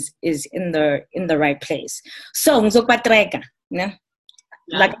is in the right place. So, like I said,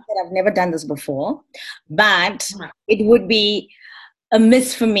 I've never done this before, but it would be a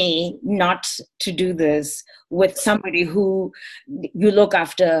miss for me not to do this with somebody who you look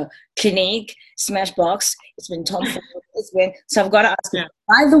after. Clinique, Smashbox, it's been Tom Ford, so I've got to ask you,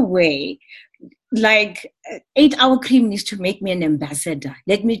 by the way, 8 Hour Cream needs to make me an ambassador.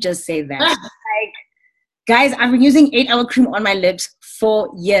 Let me just say that. Guys, I've been using 8 Hour Cream on my lips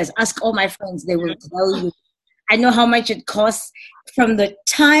for years. Ask all my friends, they will tell you. I know how much it costs. From the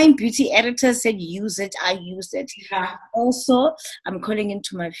time beauty editor said use it, I used it. Yeah. Also, I'm calling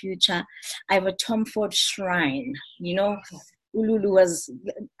into my future. I have a Tom Ford shrine. Ululu was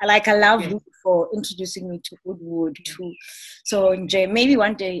I love Lulu for introducing me to Woodwood too. So maybe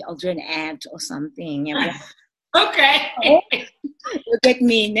one day I'll do an ad or something. Okay. Look at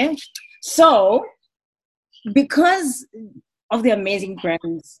me. Ne? So, because of the amazing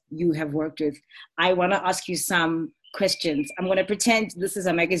brands you have worked with, I want to ask you some questions. I'm going to pretend this is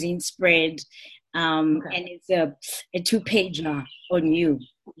a magazine spread, and it's a 2-pager on you.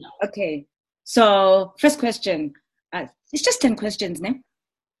 Okay. So, first question. It's just 10 questions, no?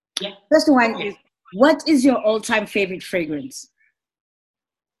 Yeah. First one is, what is your all-time favorite fragrance?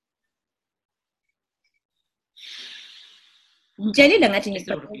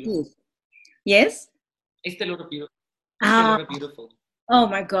 Yes? It's a lot of beautiful. Oh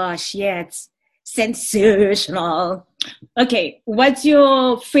my gosh, yeah, it's sensational. Okay, what's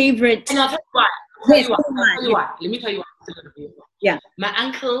your favorite? And I'll tell you what. Let me tell you what. It's a lot of beautiful. Yeah. My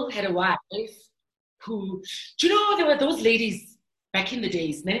uncle had a wife who, do you know, there were those ladies back in the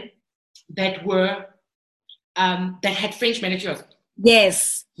days, né, that were that had French manicures.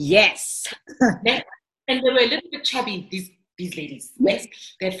 Yes. And they were a little bit chubby, these ladies. Yes.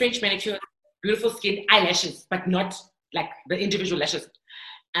 They had French manicures, beautiful skin, eyelashes, but not like the individual lashes.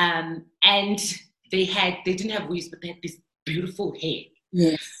 And they didn't have weaves, but they had this beautiful hair.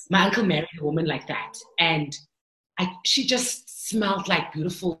 Yes. My uncle married a woman like that, and she just smelled like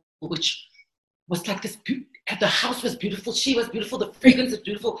beautiful, which was like this. The house was beautiful. She was beautiful. The fragrance was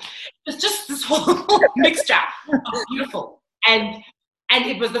beautiful. It was just this whole mixture of beautiful. And And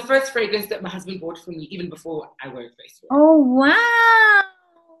it was the first fragrance that my husband bought for me, even before I wore face wear. Oh,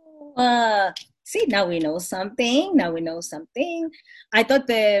 wow. See, now we know something. Now we know something. I thought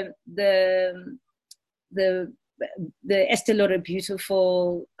the Estee Lauder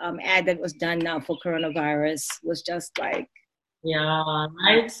Beautiful ad that was done now for coronavirus was just like Yeah,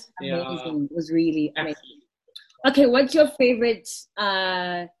 right? amazing. It was really amazing. Absolutely. Okay, what's your favorite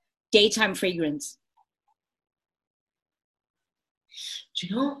daytime fragrance? Do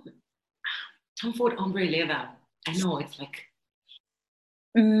you know, Tom Ford Ombre Leather? I know it's like,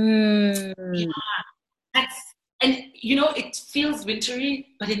 yeah, that's, and you know, it feels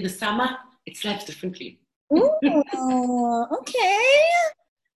wintry, but in the summer, it slaps differently. Ooh, okay.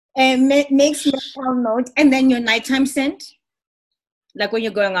 And makes mental note. And then your nighttime scent? Like when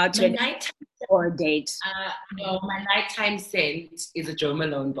you're going out to or a date? No, my nighttime scent is a Jo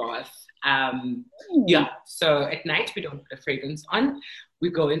Malone bath. Yeah, so at night we don't put a fragrance on. We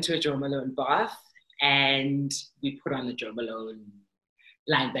go into a Jo Malone bath and we put on the Jo Malone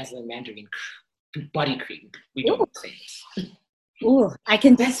lime basil and mandarin body cream. We don't scent. Ooh, I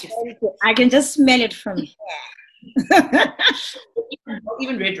can just smell it from here.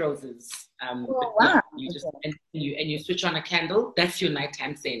 Even red roses. Oh, wow. You just and you switch on a candle. That's your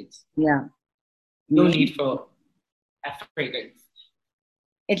nighttime scent. Yeah. No need for a fragrance.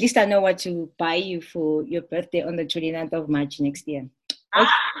 At least I know what to buy you for your birthday on the 29th of March next year.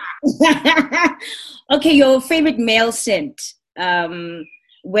 Okay, your favorite male scent,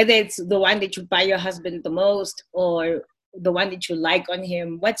 whether it's the one that you buy your husband the most or the one that you like on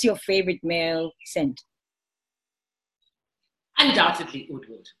him. What's your favorite male scent? Undoubtedly,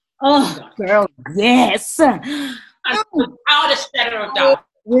 Woodwood. Oh, girl, yes. Without a shadow of doubt.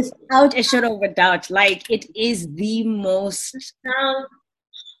 Without a shadow of a doubt. Like, it is the most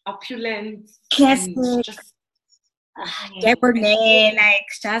opulent, classic, Cabernet, like,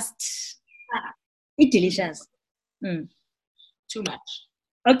 just it's delicious. Too much.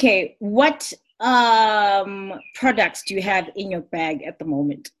 Okay, what products do you have in your bag at the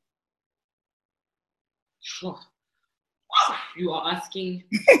moment? Sure. You are asking.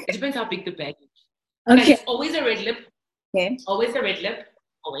 It depends how big the bag is. Okay. It's always a red lip. Okay. Always a red lip.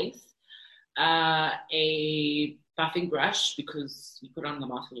 Always. A buffing brush because you put on the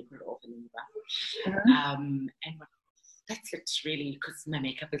mask and you put it off and then you buff. And that's it really because my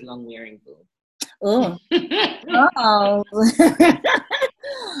makeup is long wearing. Oh. Oh.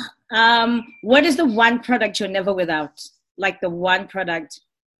 What is the one product you're never without? Like the one product,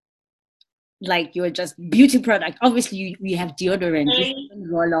 like you're just beauty product. Obviously, you have deodorant. You can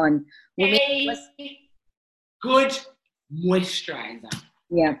roll on. Good moisturizer.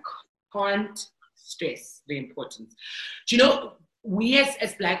 Yeah. Can't stress the importance. Do you know, we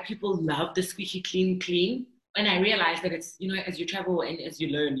as Black people love the squeaky clean. And I realized that it's, you know, as you travel and as you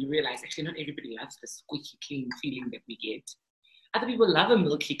learn, you realize actually not everybody loves the squeaky clean feeling that we get. Other people love a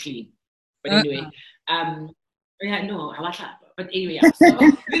milky clean. But anyway, yeah, no, but anyway, yeah. So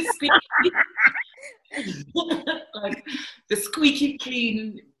the squeaky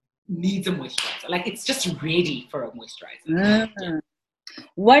clean needs a moisturizer. Like it's just ready for a moisturizer. Yeah.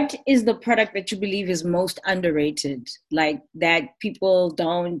 What is the product that you believe is most underrated? Like that people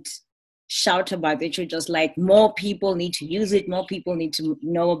don't shout about, that you're just like, more people need to use it, more people need to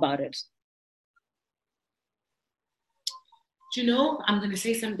know about it? Do you know, I'm going to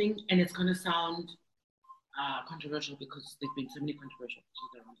say something and it's going to sound controversial because there's been so many controversial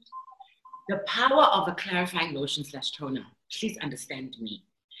things around it. The power of a clarifying lotion / toner, please understand me,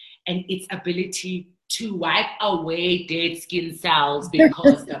 and its ability to wipe away dead skin cells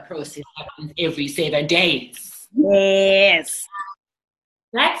because the process happens every 7 days. Yes.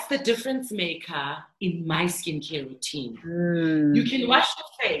 That's the difference maker in my skincare routine. You can wash your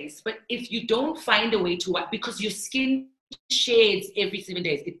face, but if you don't find a way to wipe, because your skin shades every 7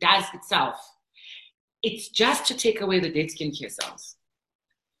 days, it does itself. It's just to take away the dead skincare cells.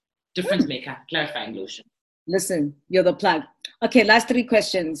 Difference maker, clarifying lotion. Listen, you're the plug. Okay, last 3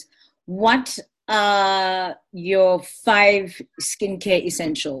 questions. What are your 5 skincare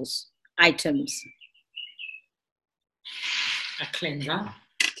essentials items? A cleanser.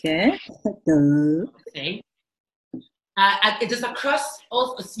 Okay. Okay. It is across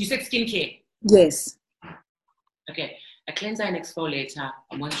all. You said skincare. Yes. Okay. A cleanser and exfoliator,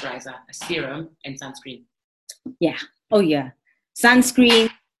 a moisturizer, a serum, and sunscreen. Yeah. Oh yeah.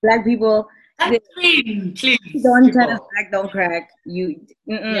 Sunscreen. Black people. Sunscreen, please. Don't tell us black don't crack. Yeah.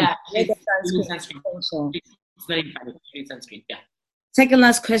 Sunscreen. It's not even funny. You need sunscreen. Yeah. Second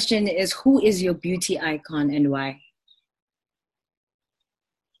last question is, who is your beauty icon and why?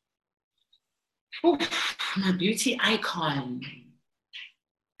 Oof, my beauty icon.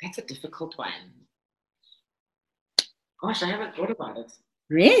 That's a difficult one. Gosh, I haven't thought about it.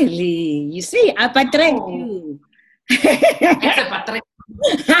 Really? You see, I patrek you. That's a patrek.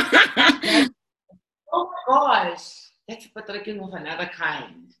 Oh my gosh. That's a patreking of another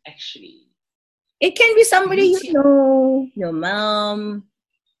kind, actually. It can be somebody you know, your mom.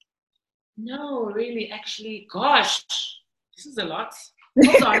 No, really, actually, gosh, this is a lot.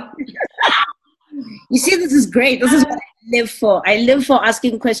 Hold on. You see, this is great. This is what I live for. I live for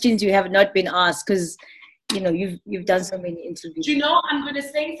asking questions you have not been asked because, you know, you've done so many interviews. Do you know, I'm going to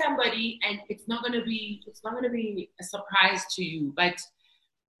say somebody, and it's not going to be a surprise to you, but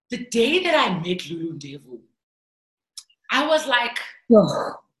the day that I met Lulu Ndevu, I was like,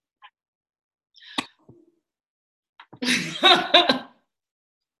 oh.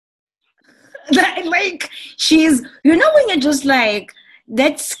 Like she's, you know, when you're just like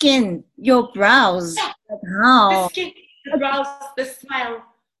that skin, your brows, yeah. like how the skin, the brows, the smile.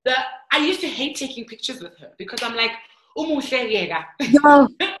 I used to hate taking pictures with her because I'm like, yo,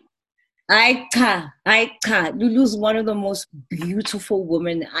 I can't. Lulu's one of the most beautiful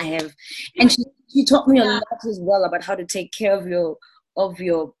women I have, and she taught me a lot as well about how to take care of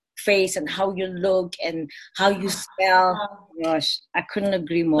your face and how you look and how you smell. Gosh, I couldn't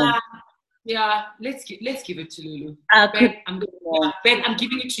agree more. Yeah, let's give it to Lulu. Ben, I'm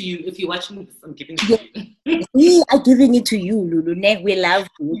giving it to you. If you're watching this, I'm giving it to you. We are giving it to you, Lulu. We love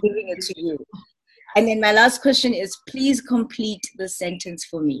you. We're giving it to you. And then my last question is, please complete the sentence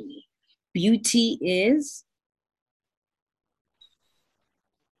for me. Beauty is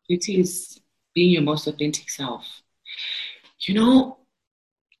being your most authentic self. You know,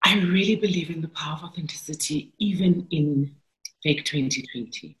 I really believe in the power of authenticity, even in fake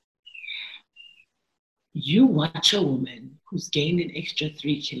 2020. You watch a woman who's gained an extra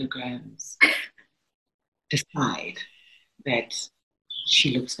 3 kilograms decide that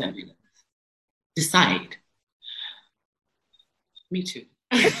she looks fabulous. Decide. Me too.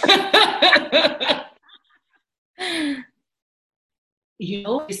 You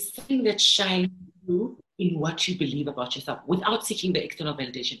know, it's something that shines through in what you believe about yourself without seeking the external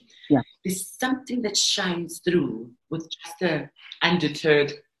validation. Yeah. There's something that shines through with just a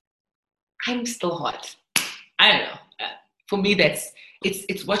undeterred, I'm still hot. I don't know. For me,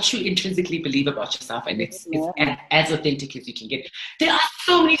 it's what you intrinsically believe about yourself, and it's as authentic as you can get. There are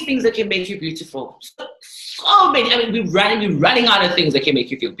so many things that can make you beautiful. So many. I mean, we're running out of things that can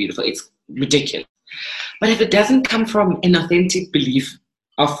make you feel beautiful. It's ridiculous. But if it doesn't come from an authentic belief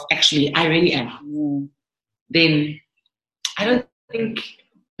of actually I really am, then I don't think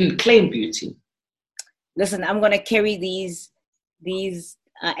you can claim beauty. Listen, I'm gonna carry these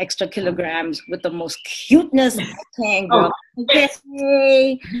extra kilograms with the most cuteness I can, girl. Okay.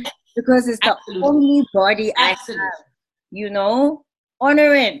 Because it's the only body I have. You know,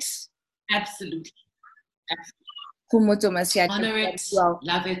 honor it. Absolutely. Honor it.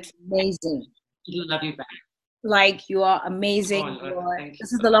 Love it. Amazing. People love you back. Like, you are amazing.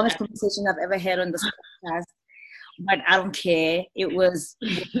 This is the longest conversation I've ever had on this podcast, but I don't care. It was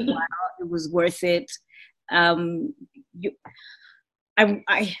it was worth it.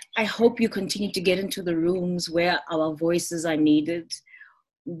 I hope you continue to get into the rooms where our voices are needed,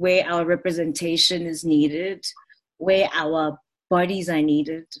 where our representation is needed, where our bodies are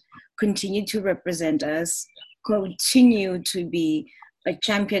needed. Continue to represent us. Continue to be a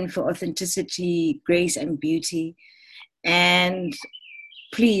champion for authenticity, grace, and beauty. And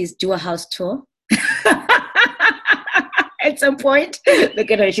please do a house tour. At some point.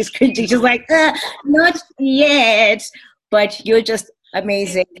 Look at her, she's cringing. She's like, not yet. But you're just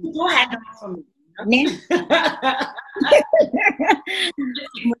amazing.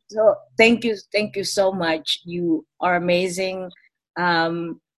 So, thank you so much. You are amazing.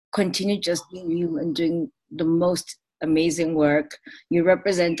 Continue just being you and doing the most amazing work. You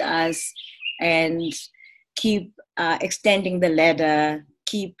represent us, and keep extending the ladder,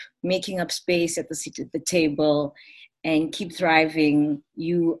 keep making up space at the seat at the table, and keep thriving.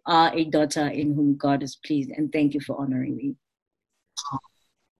 You are a daughter in whom God is pleased, and thank you for honoring me.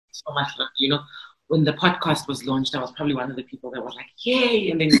 So much. You know, when the podcast was launched, I was probably one of the people that was like, yay,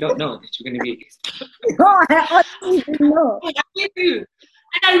 and then you don't know that you're going to be. No, I honestly know. I do.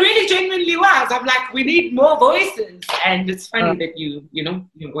 And I really genuinely was. I'm like, we need more voices. And it's funny that you know,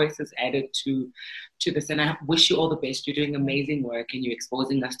 your voice is added to this. And I wish you all the best. You're doing amazing work, and you're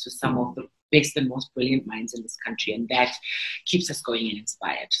exposing us to some of the best and most brilliant minds in this country. And that keeps us going and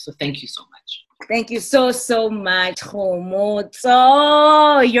inspired. So thank you so much. Thank you so much, Khomotso.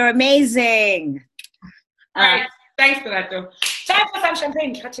 You're amazing. All right. Thanks for that, though. Time for some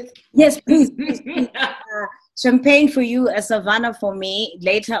champagne. Yes, please. champagne for you, a Savannah for me,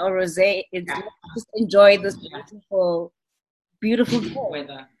 later a rosé. Just enjoy this beautiful, beautiful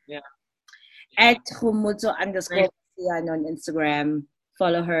weather. Yeah. At Khumuzo_Sian on Instagram.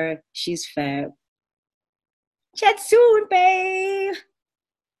 Follow her. She's fab. Chat soon, babe.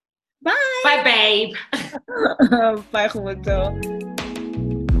 Bye. Bye, babe. Bye, Khumuzo.